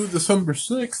you could do December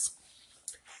 6th,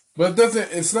 but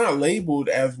it's not labeled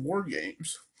as War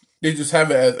Games. They just have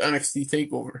it as NXT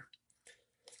Takeover.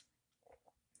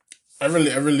 I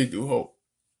really do hope,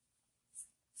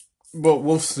 but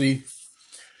we'll see.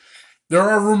 There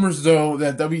are rumors though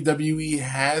that WWE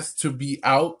has to be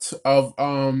out of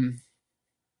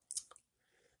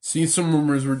seen some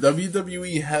rumors where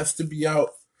WWE has to be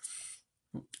out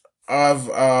of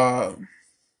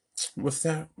what's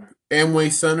that?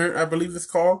 Amway Center, I believe it's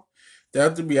called. They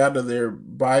have to be out of there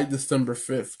by December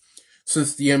 5th.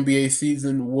 Since the NBA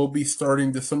season will be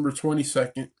starting December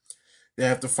 22nd, they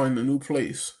have to find a new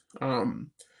place.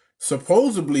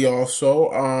 Supposedly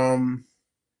also,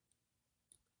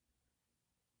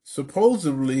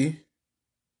 supposedly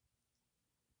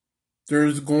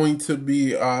there's going to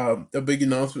be a big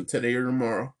announcement today or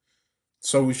tomorrow.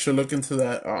 So we should look into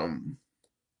that.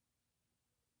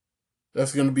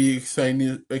 That's going to be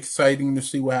exciting to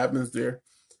see what happens there.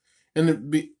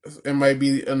 And it might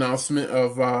be the announcement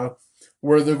of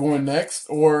where they're going next,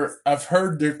 or I've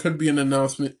heard there could be an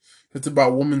announcement that's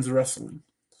about women's wrestling.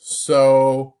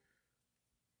 So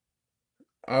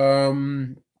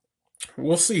um,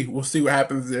 we'll see. We'll see what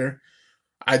happens there.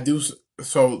 I do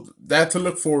so that to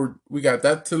look forward. We got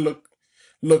that to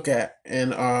look at,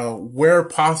 and where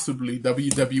possibly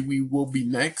WWE will be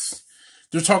next.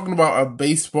 They're talking about a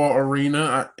baseball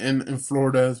arena in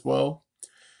Florida as well.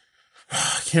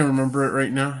 I can't remember it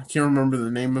right now. I can't remember the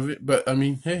name of it, but I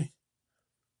mean, hey,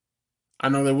 I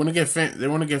know they want to get fans. They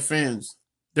want to get fans.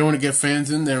 They want to get fans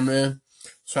in there, man.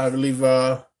 So I believe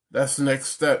that's the next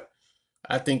step.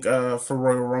 I think for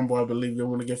Royal Rumble, I believe they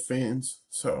want to get fans.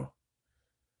 So,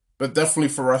 but definitely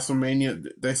for WrestleMania,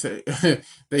 they say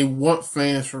they want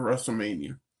fans for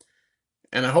WrestleMania,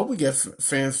 and I hope we get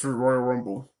fans for Royal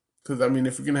Rumble. Because I mean,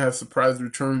 if we're gonna have surprise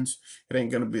returns, it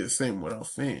ain't gonna be the same without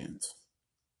fans.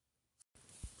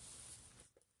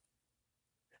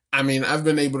 I mean, I've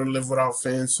been able to live without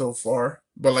fans so far,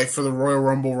 but like for the Royal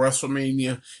Rumble,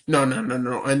 WrestleMania, no, no, no,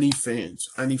 no. I need fans.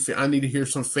 I need to hear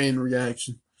some fan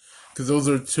reaction because those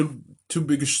are two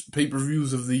biggest pay per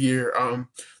views of the year.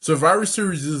 Survivor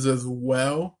Series is as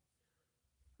well,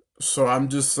 so I'm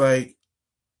just like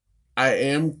I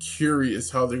am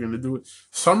curious how they're gonna do it.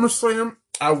 SummerSlam,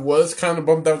 I was kind of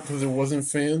bummed out because there wasn't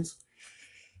fans,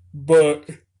 but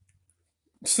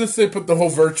since they put the whole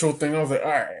virtual thing, I was like, all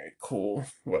right, cool,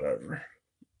 whatever.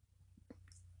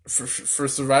 For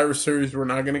Survivor Series, we're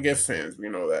not gonna get fans. We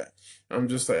know that. I'm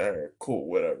just like, all right, cool,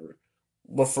 whatever.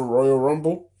 But for Royal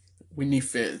Rumble, we need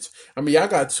fans. I mean, y'all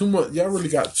got 2 months. Y'all really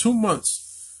got 2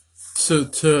 months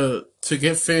to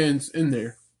get fans in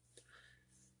there.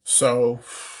 So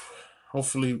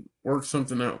hopefully work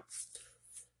something out.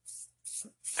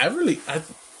 I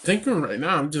thinking right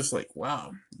now. I'm just like,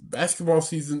 wow, basketball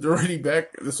season's already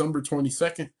back December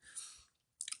 22nd.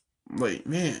 Like,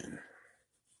 man,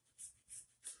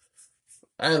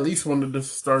 I at least wanted to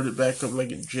start it back up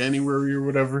like in January or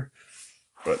whatever,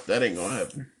 but that ain't gonna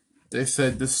happen. They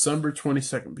said December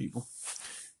 22nd, people.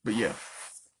 But yeah,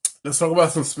 let's talk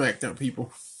about some SmackDown,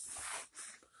 people.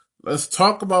 Let's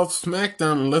talk about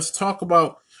SmackDown and let's talk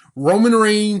about Roman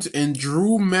Reigns and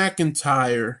Drew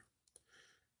McIntyre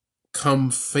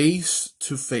come face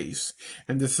to face.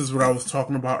 And this is what I was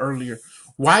talking about earlier.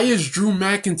 Why is Drew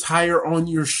McIntyre on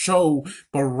your show,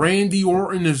 but Randy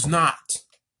Orton is not?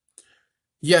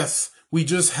 Yes, we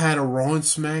just had a Raw and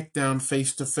SmackDown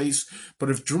face to face, but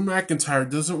if Drew McIntyre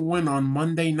doesn't win on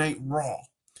Monday Night Raw,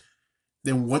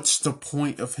 then what's the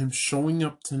point of him showing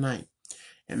up tonight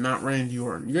and not Randy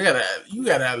Orton? You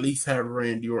gotta at least have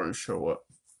Randy Orton show up.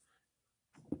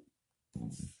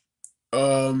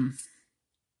 Um,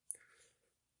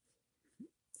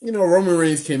 Roman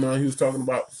Reigns came out. He was talking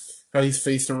about how he's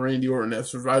facing Randy Orton at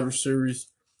Survivor Series,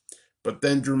 but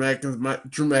then Drew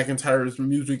McIntyre's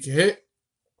music hit.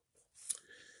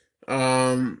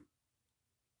 Um,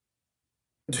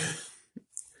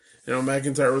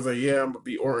 McIntyre was like, "Yeah, I'm gonna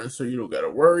be Orton, so you don't gotta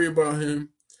worry about him."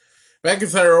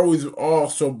 McIntyre always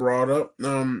also brought up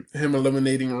him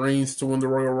eliminating Reigns to win the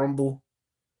Royal Rumble.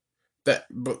 But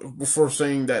before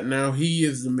saying that now he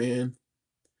is the man,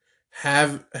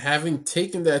 having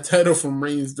taken that title from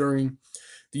Reigns during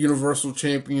the Universal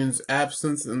Champion's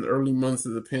absence in the early months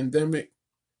of the pandemic.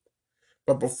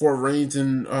 But before Reigns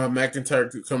and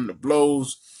McIntyre could come to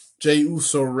blows, Jey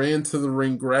Uso ran to the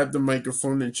ring, grabbed the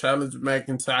microphone, and challenged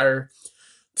McIntyre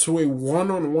to a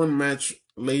one-on-one match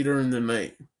later in the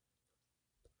night.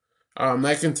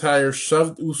 McIntyre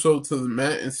shoved Uso to the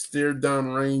mat and stared down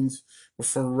Reigns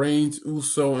before Reigns,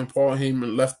 Uso, and Paul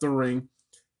Heyman left the ring.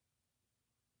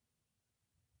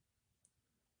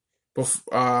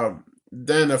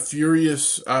 Then a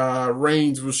furious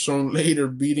Reigns was shown later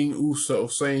beating Uso,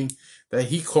 saying that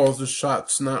he calls the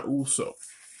shots, not Uso.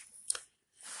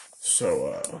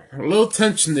 So a little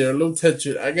tension there, a little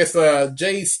tension. I guess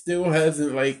Jay still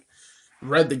hasn't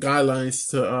read the guidelines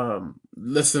to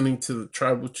listening to the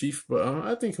tribal chief, but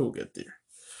I think he'll get there.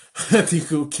 I think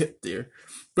he'll get there.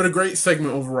 But a great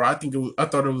segment overall. I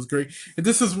thought it was great. And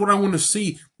this is what I want to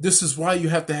see. This is why you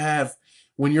have to have,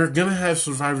 when you're gonna have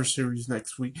Survivor Series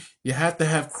next week, you have to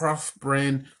have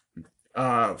cross-brand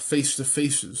face to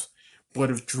faces.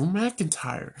 But if Drew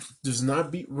McIntyre does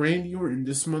not beat Randy Orton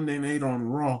this Monday night on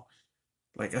Raw,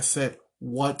 like I said,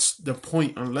 what's the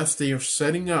point unless they are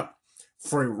setting up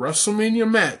for a WrestleMania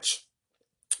match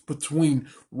between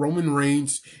Roman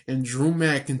Reigns and Drew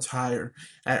McIntyre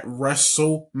at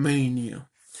WrestleMania?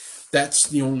 That's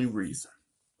the only reason.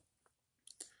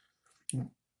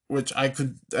 Which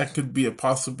that could be a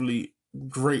possibly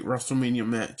great WrestleMania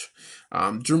match.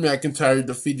 Drew McIntyre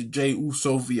defeated Jey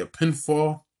Uso via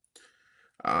pinfall.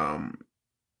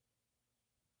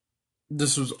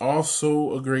 This was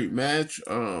also a great match.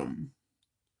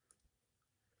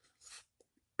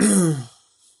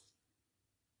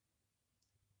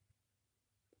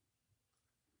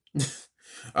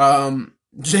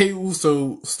 Jey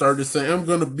Uso started saying, "I'm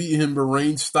gonna beat him," but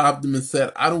Reigns stopped him and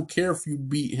said, "I don't care if you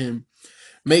beat him.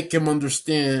 Make him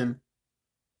understand."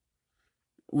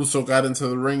 Uso got into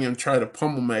the ring and tried to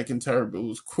pummel McIntyre, but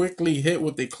was quickly hit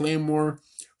with a Claymore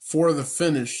for the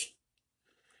finish.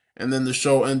 And then the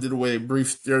show ended with a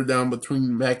brief stare down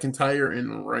between McIntyre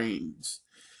and Reigns.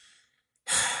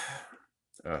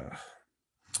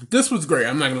 This was great.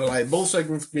 I'm not gonna lie. Both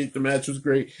segments great. The match was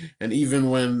great, and even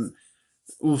when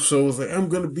Uso was like, "I'm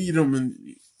gonna beat him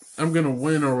and I'm gonna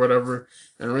win" or whatever,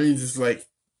 and Reigns is like,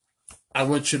 "I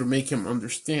want you to make him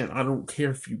understand. I don't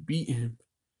care if you beat him."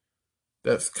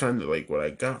 That's kind of like what I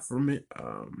got from it.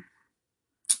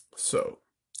 So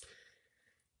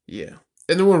yeah,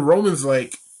 And then when Roman's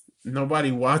like,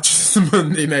 nobody watches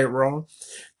Monday Night Raw,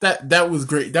 that was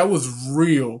great. That was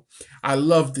real. I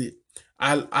loved it.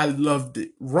 I loved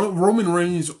it. Roman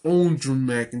Reigns owned Drew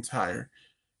McIntyre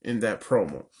in that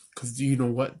promo. Because you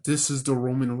know what? This is the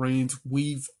Roman Reigns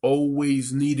we've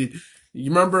always needed. You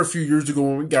remember a few years ago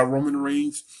when we got Roman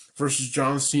Reigns versus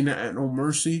John Cena at No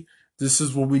Mercy? This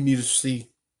is what we need to see.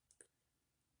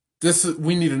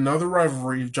 We need another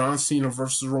rivalry of John Cena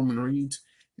versus Roman Reigns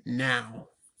now.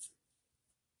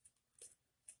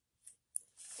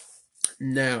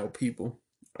 Now, people.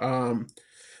 The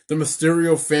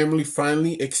Mysterio family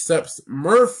finally accepts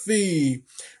Murphy.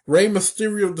 Rey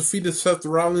Mysterio defeated Seth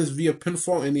Rollins via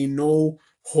pinfall in a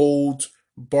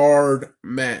no-holds-barred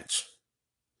match.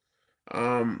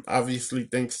 Obviously,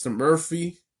 thanks to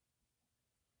Murphy.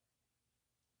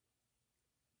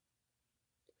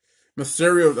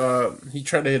 Mysterio, he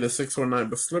tried to hit a 619,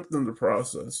 but slipped in the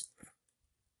process.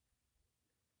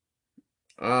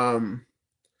 But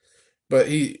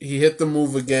he hit the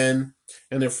move again,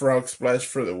 and then frog splash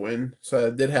for the win. So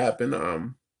that did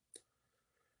happen.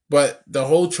 But the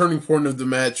whole turning point of the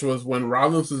match was when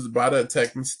Rollins was about to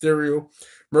attack Mysterio.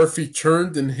 Murphy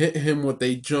turned and hit him with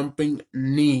a jumping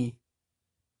knee.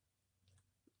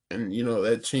 And you know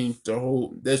that changed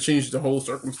the whole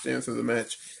circumstance of the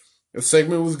match. The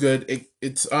segment was good.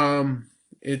 It's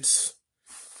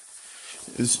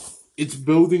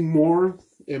building more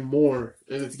and more,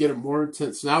 and it's getting more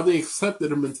intense. Now they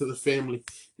accepted him into the family.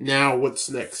 Now what's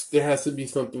next? There has to be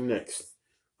something next.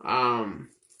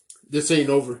 This ain't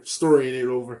over. Story ain't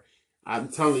over. I'm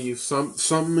telling you,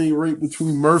 something ain't right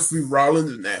between Murphy,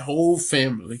 Rollins, and that whole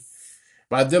family.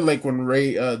 But I did like when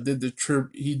Ray did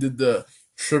the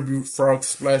tribute frog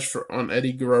splash on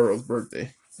Eddie Guerrero's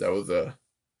birthday. That was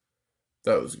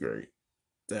great.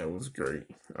 That was great.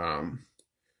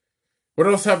 What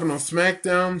else happened on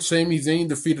SmackDown? Sami Zayn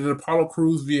defeated Apollo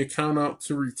Crews via countout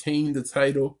to retain the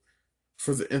title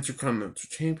for the Intercontinental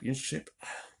Championship.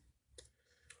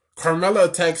 Carmella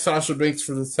attacked Sasha Banks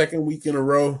for the second week in a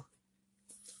row.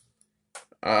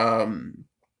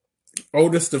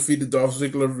 Otis defeated Dolph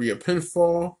Ziggler via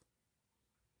pinfall.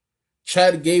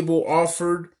 Chad Gable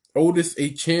offered Otis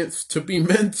a chance to be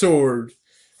mentored.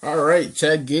 All right,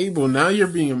 Chad Gable, now you're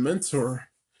being a mentor.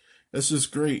 That's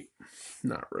just great.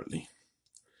 Not really.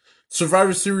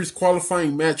 Survivor Series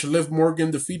qualifying match. Liv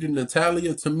Morgan defeated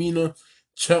Natalya, Tamina,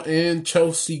 and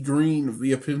Chelsea Green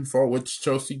via pinfall, which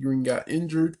Chelsea Green got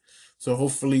injured. So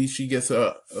hopefully she gets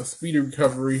a speedy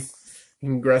recovery.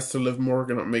 Congrats to Liv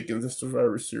Morgan on making the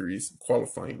Survivor Series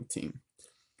qualifying team.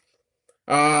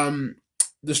 The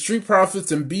Street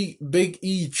Profits and Big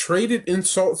E traded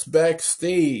insults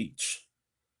backstage.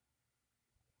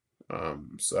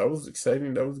 So that was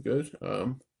exciting. That was good.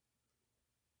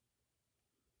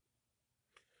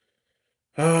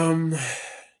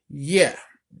 Yeah,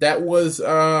 that was,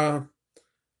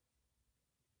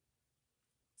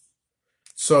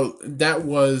 so that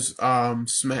was,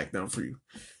 SmackDown for you.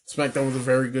 SmackDown was a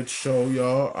very good show,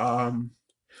 y'all.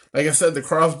 Like I said, the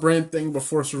cross-brand thing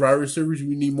before Survivor Series,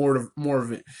 we need more of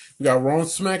it. We got Raw and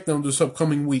SmackDown this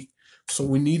upcoming week, so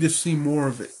we need to see more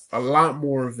of it. A lot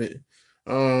more of it.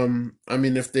 I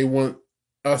mean, if they want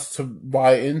us to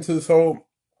buy into this whole,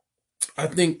 I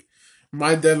think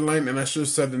my deadline, and I should have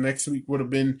said the next week, would have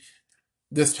been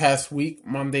this past week,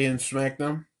 Monday and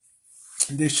SmackDown.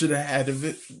 They should have had of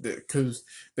it, because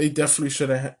they definitely should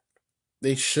have.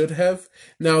 They should have.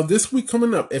 Now, this week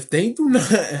coming up, if they do not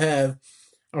have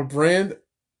a brand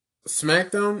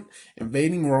SmackDown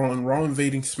invading Raw and Raw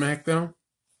invading SmackDown,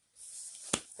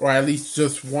 or at least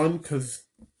just one, because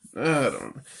I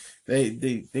don't know.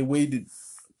 They waited.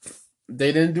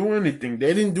 They didn't do anything.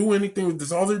 They didn't do anything with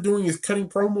this. All they're doing is cutting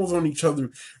promos on each other.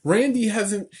 Randy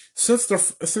hasn't, since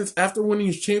after winning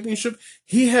his championship,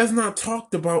 he has not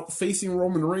talked about facing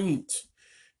Roman Reigns.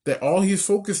 That all he's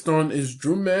focused on is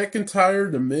Drew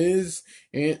McIntyre, The Miz,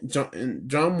 and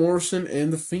John Morrison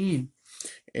and The Fiend.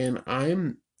 And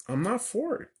I'm not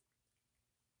for it.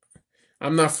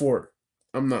 I'm not for it.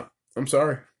 I'm not. I'm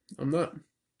sorry. I'm not.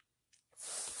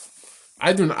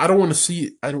 I don't want to see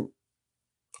it. I don't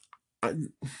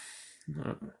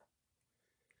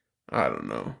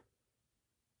know.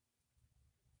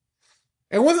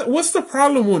 And what's the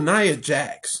problem with Nia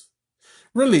Jax?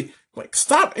 Really, like,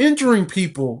 stop injuring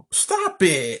people. Stop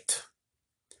it.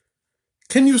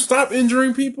 Can you stop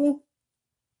injuring people?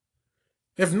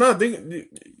 If not, they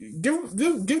give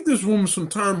this woman some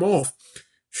time off.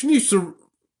 She needs to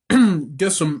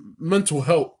get some mental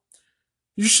help.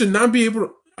 You should not be able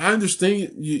to. I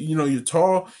understand. You know you're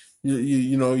tall.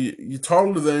 You're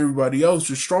taller than everybody else.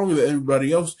 You're stronger than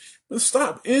everybody else. But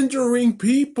stop injuring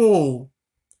people.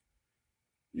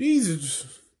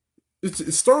 Jesus,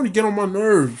 it's starting to get on my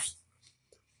nerves.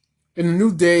 In the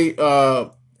New Day,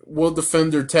 will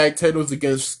defend their tag titles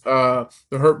against the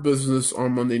Hurt Business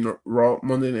on Monday Night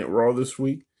Raw this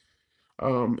week.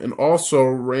 And also,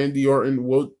 Randy Orton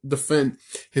will defend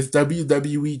his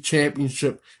WWE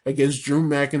Championship against Drew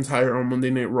McIntyre on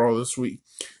Monday Night Raw this week.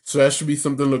 So that should be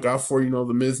something to look out for.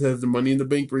 The Miz has the Money in the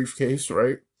Bank briefcase,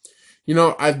 right?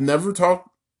 I've never talked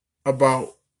about.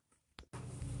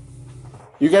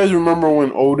 You guys remember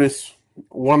when Otis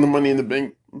won the Money in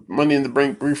the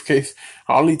Bank briefcase?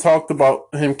 I only talked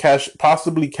about him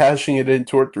possibly cashing it in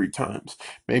 2 or 3 times,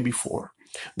 maybe 4.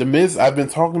 The Miz, I've been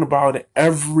talking about it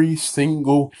every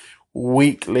single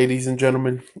week, ladies and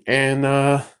gentlemen,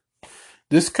 and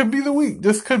this could be the week.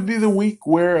 This could be the week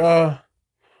where,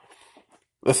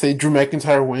 let's say Drew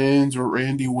McIntyre wins or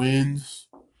Randy wins,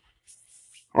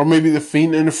 or maybe the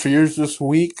Fiend interferes this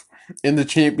week in the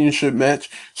championship match.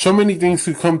 So many things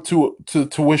could come to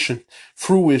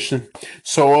fruition.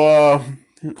 So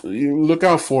you look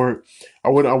out for it. I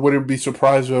wouldn't be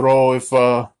surprised at all if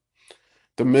the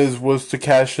Miz was to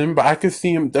cash in, but I could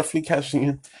see him definitely cashing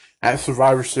in at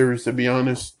Survivor Series, to be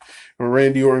honest. When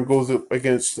Randy Orton goes up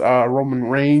against Roman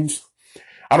Reigns,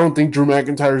 I don't think Drew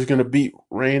McIntyre is going to beat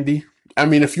Randy. I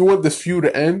mean, if you want this feud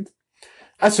to end,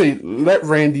 I'd say let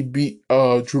Randy beat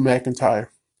Drew McIntyre.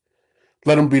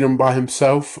 Let him beat him by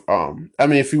himself. I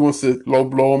mean, if he wants to low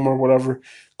blow him or whatever,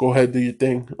 go ahead, do your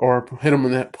thing. Or hit him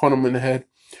in the punt him in the head.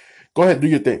 Go ahead, do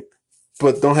your thing.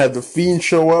 But don't have the Fiend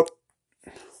show up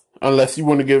unless you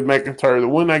want to give McIntyre the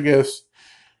win, I guess.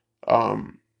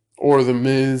 Or the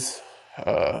Miz.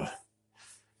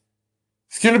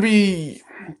 It's gonna be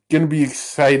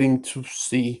exciting to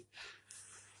see.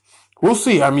 We'll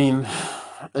see. I mean,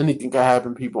 anything can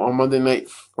happen, people. On Monday night,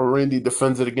 when Randy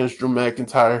defends it against Drew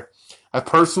McIntyre, I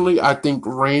think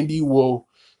Randy will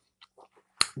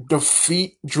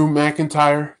defeat Drew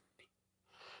McIntyre.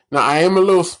 Now, I am a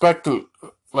little speculative.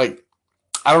 Like,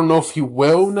 I don't know if he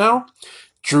will now.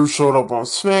 Drew showed up on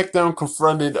Smackdown,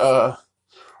 confronted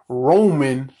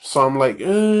Roman, so I'm like,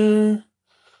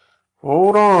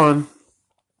 hold on.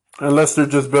 Unless they're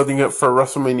just building up for a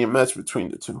WrestleMania match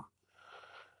between the two.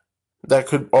 That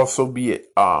could also be it.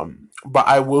 But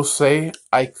I will say,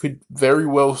 I could very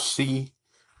well see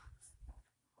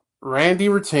Randy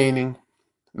retaining,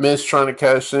 Miz trying to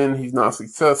cash in, he's not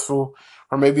successful,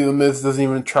 or maybe the Miz doesn't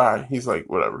even try. He's like,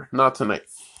 whatever, not tonight.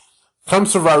 Come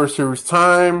Survivor Series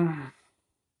time,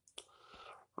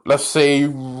 let's say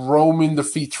Roman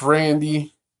defeats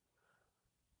Randy,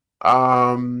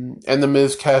 and the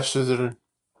Miz cashes it in,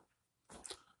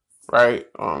 right?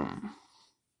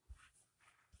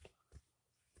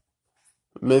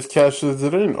 Miz cashes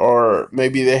it in, or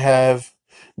maybe they have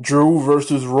Drew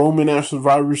versus Roman at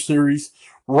Survivor Series.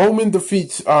 Roman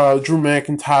defeats Drew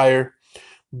McIntyre,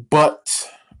 but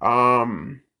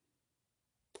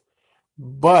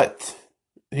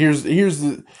here's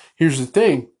the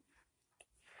thing.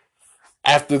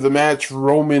 After the match,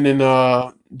 Roman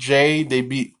and Jay they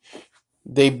beat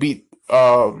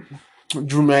Drew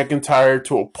McIntyre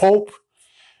to a pulp.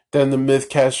 Then the Miz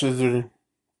cashes it in.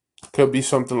 Could be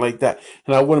something like that,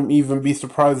 and I wouldn't even be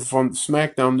surprised if on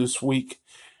SmackDown this week,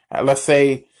 let's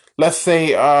say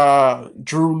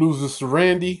Drew loses to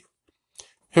Randy,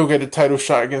 he'll get a title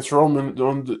shot against Roman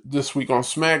on this week on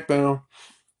SmackDown,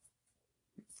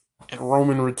 and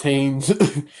Roman retains.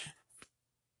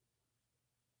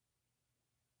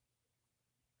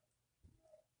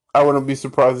 I wouldn't be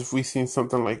surprised if we seen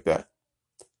something like that.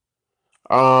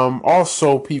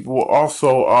 Also, people,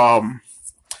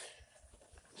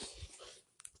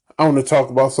 I want to talk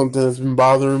about something that's been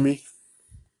bothering me.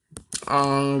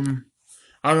 I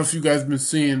don't know if you guys been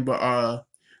seeing, but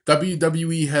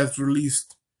WWE has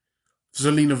released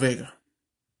Zelina Vega.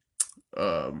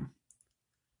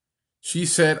 She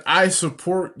said, "I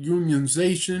support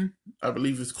unionization." I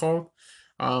believe it's called.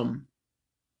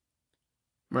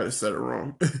 Might have said it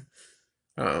wrong.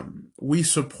 We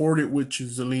support it, which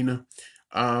is Zelina.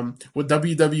 What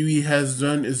WWE has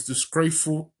done is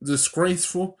disgraceful.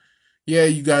 Disgraceful. Yeah,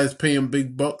 you guys pay them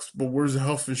big bucks, but where's the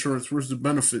health insurance? Where's the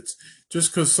benefits?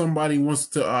 Just because somebody wants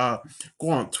to go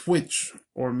on Twitch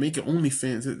or make it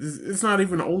OnlyFans, it's not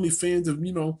even OnlyFans of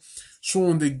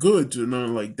showing their goods or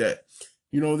nothing like that.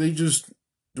 They just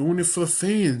doing it for the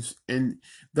fans. And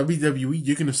WWE,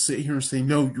 you're gonna sit here and say,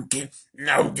 "No, you can't.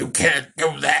 No, you can't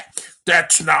do that.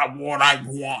 That's not what I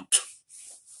want."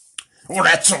 Oh,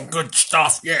 that's some good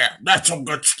stuff. Yeah, that's some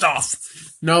good stuff.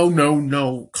 No, no,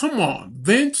 no. Come on,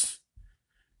 Vince.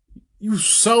 You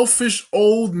selfish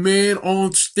old man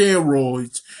on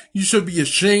steroids. You should be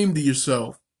ashamed of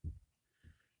yourself.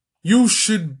 You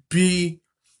should be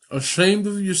ashamed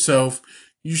of yourself.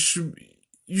 You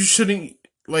shouldn't,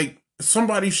 like,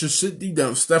 somebody should sit you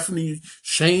down. Stephanie,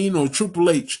 Shane, or Triple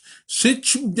H,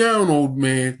 sit you down, old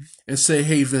man, and say,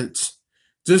 hey, Vince,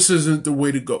 this isn't the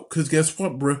way to go. Because guess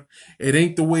what, bro? It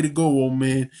ain't the way to go, old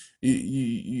man.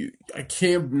 I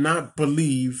can't not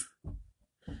believe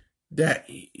that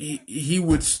he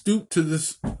would stoop to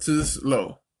this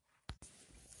low.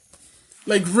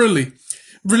 Like, really,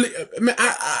 I mean,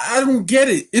 I don't get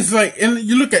it. It's like, and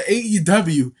you look at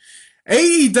AEW.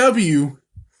 AEW,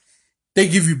 they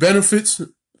give you benefits.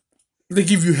 They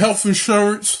give you health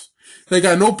insurance. They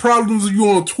got no problems with you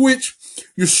on Twitch.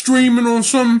 You're streaming on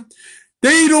something.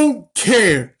 They don't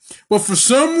care. But for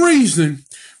some reason,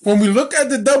 when we look at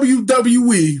the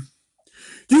WWE,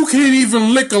 you can't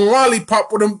even lick a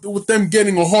lollipop with them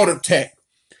getting a heart attack,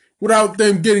 without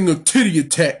them getting a titty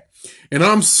attack. And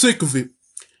I'm sick of it.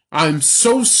 I'm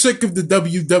so sick of the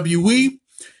WWE.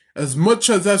 As much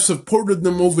as I've supported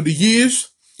them over the years,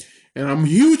 and I'm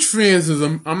huge fans of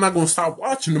them, I'm not going to stop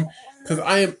watching them because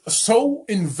I am so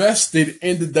invested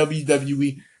in the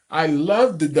WWE. I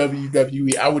love the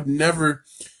WWE. I would never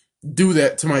do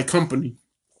that to my company.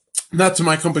 Not to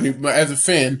my company, but as a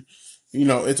fan, you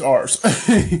know, it's ours.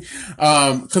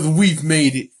 Because we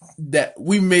made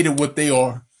it what they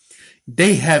are.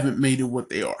 They haven't made it what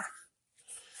they are.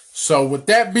 So with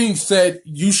that being said,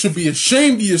 you should be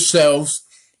ashamed of yourselves.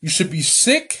 You should be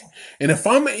sick. And if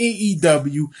I'm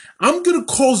AEW, I'm going to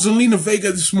call Zelina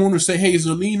Vega this morning and say, hey,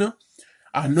 Zelina,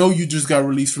 I know you just got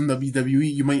released from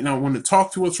WWE. You might not want to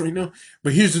talk to us right now,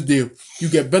 but here's the deal. You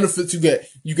get benefits. You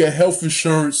get health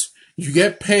insurance. You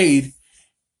get paid.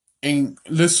 And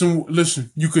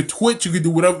listen, you could Twitch, you could do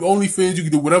whatever, OnlyFans, you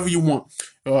could do whatever you want.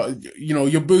 You know,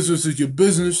 your business is your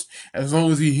business. As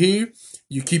long as you're here,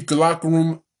 you keep the locker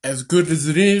room as good as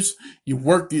it is. You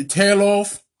work your tail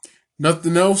off.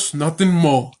 Nothing else, nothing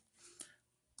more.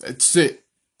 That's it.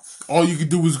 All you can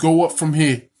do is go up from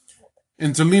here.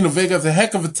 And Zelina Vega is a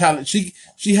heck of a talent. She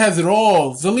has it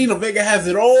all. Zelina Vega has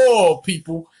it all,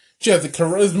 people. She has the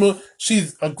charisma.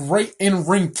 She's a great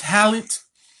in-ring talent.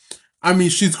 I mean,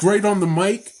 she's great on the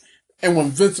mic. And when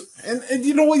Vince, and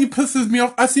you know what pisses me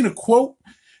off? I seen a quote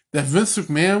that Vince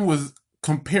McMahon was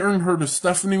comparing her to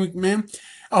Stephanie McMahon.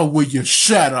 Oh, will you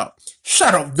shut up?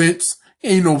 Shut up, Vince.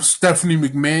 Ain't no Stephanie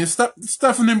McMahon.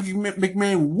 Stephanie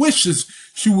McMahon wishes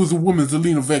she was a woman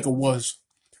Zelina Vega was.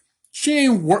 She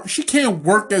can't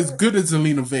work as good as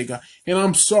Zelina Vega. And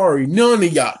I'm sorry, none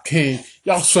of y'all can.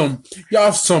 Y'all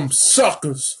some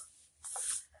suckers.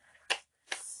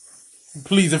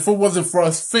 Please, if it wasn't for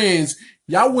us fans,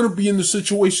 y'all wouldn't be in the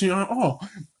situation y'all are.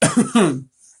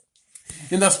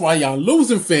 And that's why y'all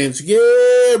losing fans.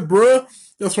 Yeah, bruh.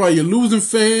 That's why you're losing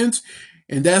fans.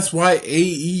 And that's why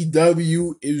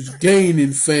AEW is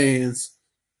gaining fans.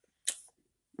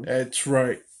 That's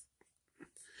right.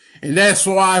 And that's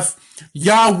why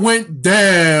y'all went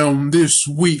down this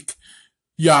week.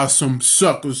 Y'all some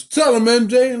suckers. Tell them,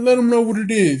 MJ, and let them know what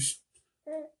it is.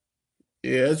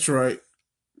 Yeah, that's right.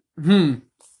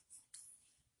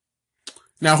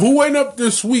 Now, who went up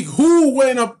this week?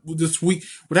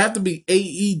 Would have to be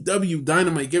AEW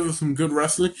Dynamite. Give us some good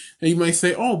wrestling. And you might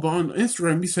say, oh, but on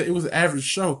Instagram, you said it was an average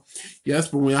show. Yes,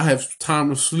 but when I have time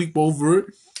to sleep over it,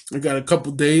 I got a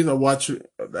couple days, I watch the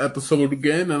episode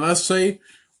again, and I say,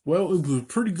 well, it was a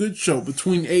pretty good show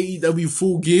between AEW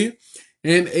Full Gear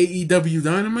and AEW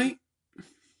Dynamite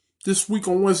this week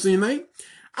on Wednesday night.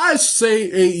 I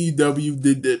say AEW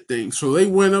did that thing. So they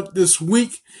went up this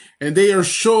week, and they are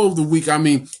show of the week. I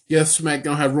mean, yes,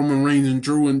 Smackdown had Roman Reigns and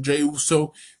Drew and Jey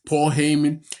Uso, Paul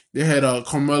Heyman. They had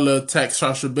Carmella attack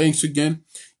Sasha Banks again.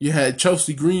 You had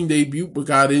Chelsea Green debut, but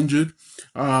got injured.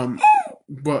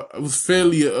 But it was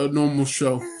fairly a normal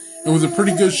show. It was a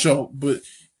pretty good show, but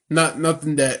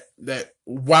nothing that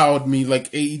wowed me like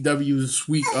AEW this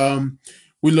week.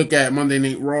 We look at Monday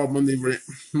Night Raw. Monday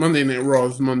Night Raw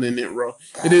is Monday Night Raw.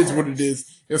 It is what it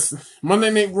is. It's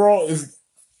Monday Night Raw is,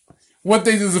 what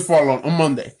day does it fall on? On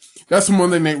Monday. That's what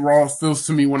Monday Night Raw feels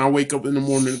to me when I wake up in the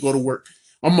morning to go to work.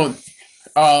 On Monday.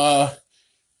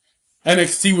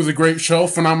 NXT was a great show,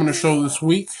 phenomenal show this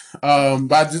week.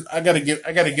 But I gotta give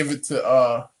it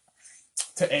to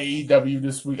AEW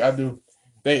this week. I do.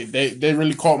 They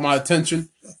really caught my attention.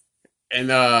 And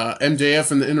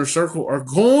MJF and the Inner Circle are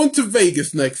going to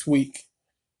Vegas next week.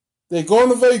 They're going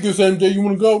to Vegas, MJ. You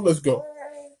want to go? Let's go.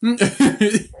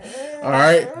 All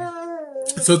right.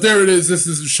 So there it is. This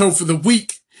is the show for the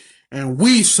week. And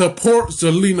we support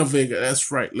Zelina Vega.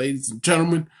 That's right, ladies and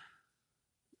gentlemen.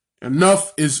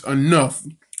 Enough is enough.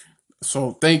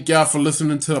 So thank y'all for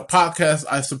listening to the podcast.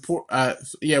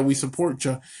 We support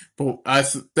you, but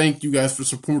thank you guys for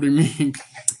supporting me.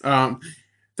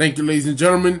 Thank you, ladies and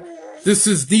gentlemen. This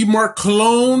is the Mark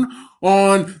Cologne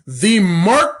on the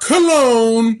Mark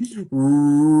Cologne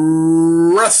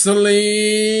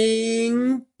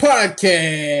Wrestling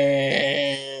Podcast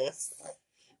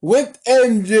with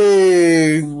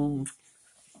NJ.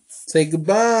 Say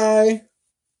goodbye.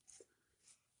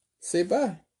 Say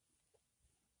bye.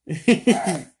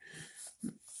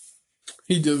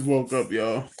 He just woke up,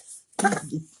 y'all.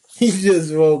 He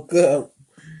just woke up.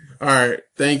 All right.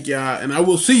 Thank y'all. And I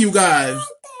will see you guys.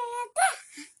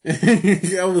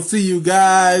 I will see you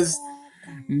guys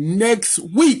next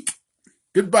week.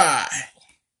 Goodbye.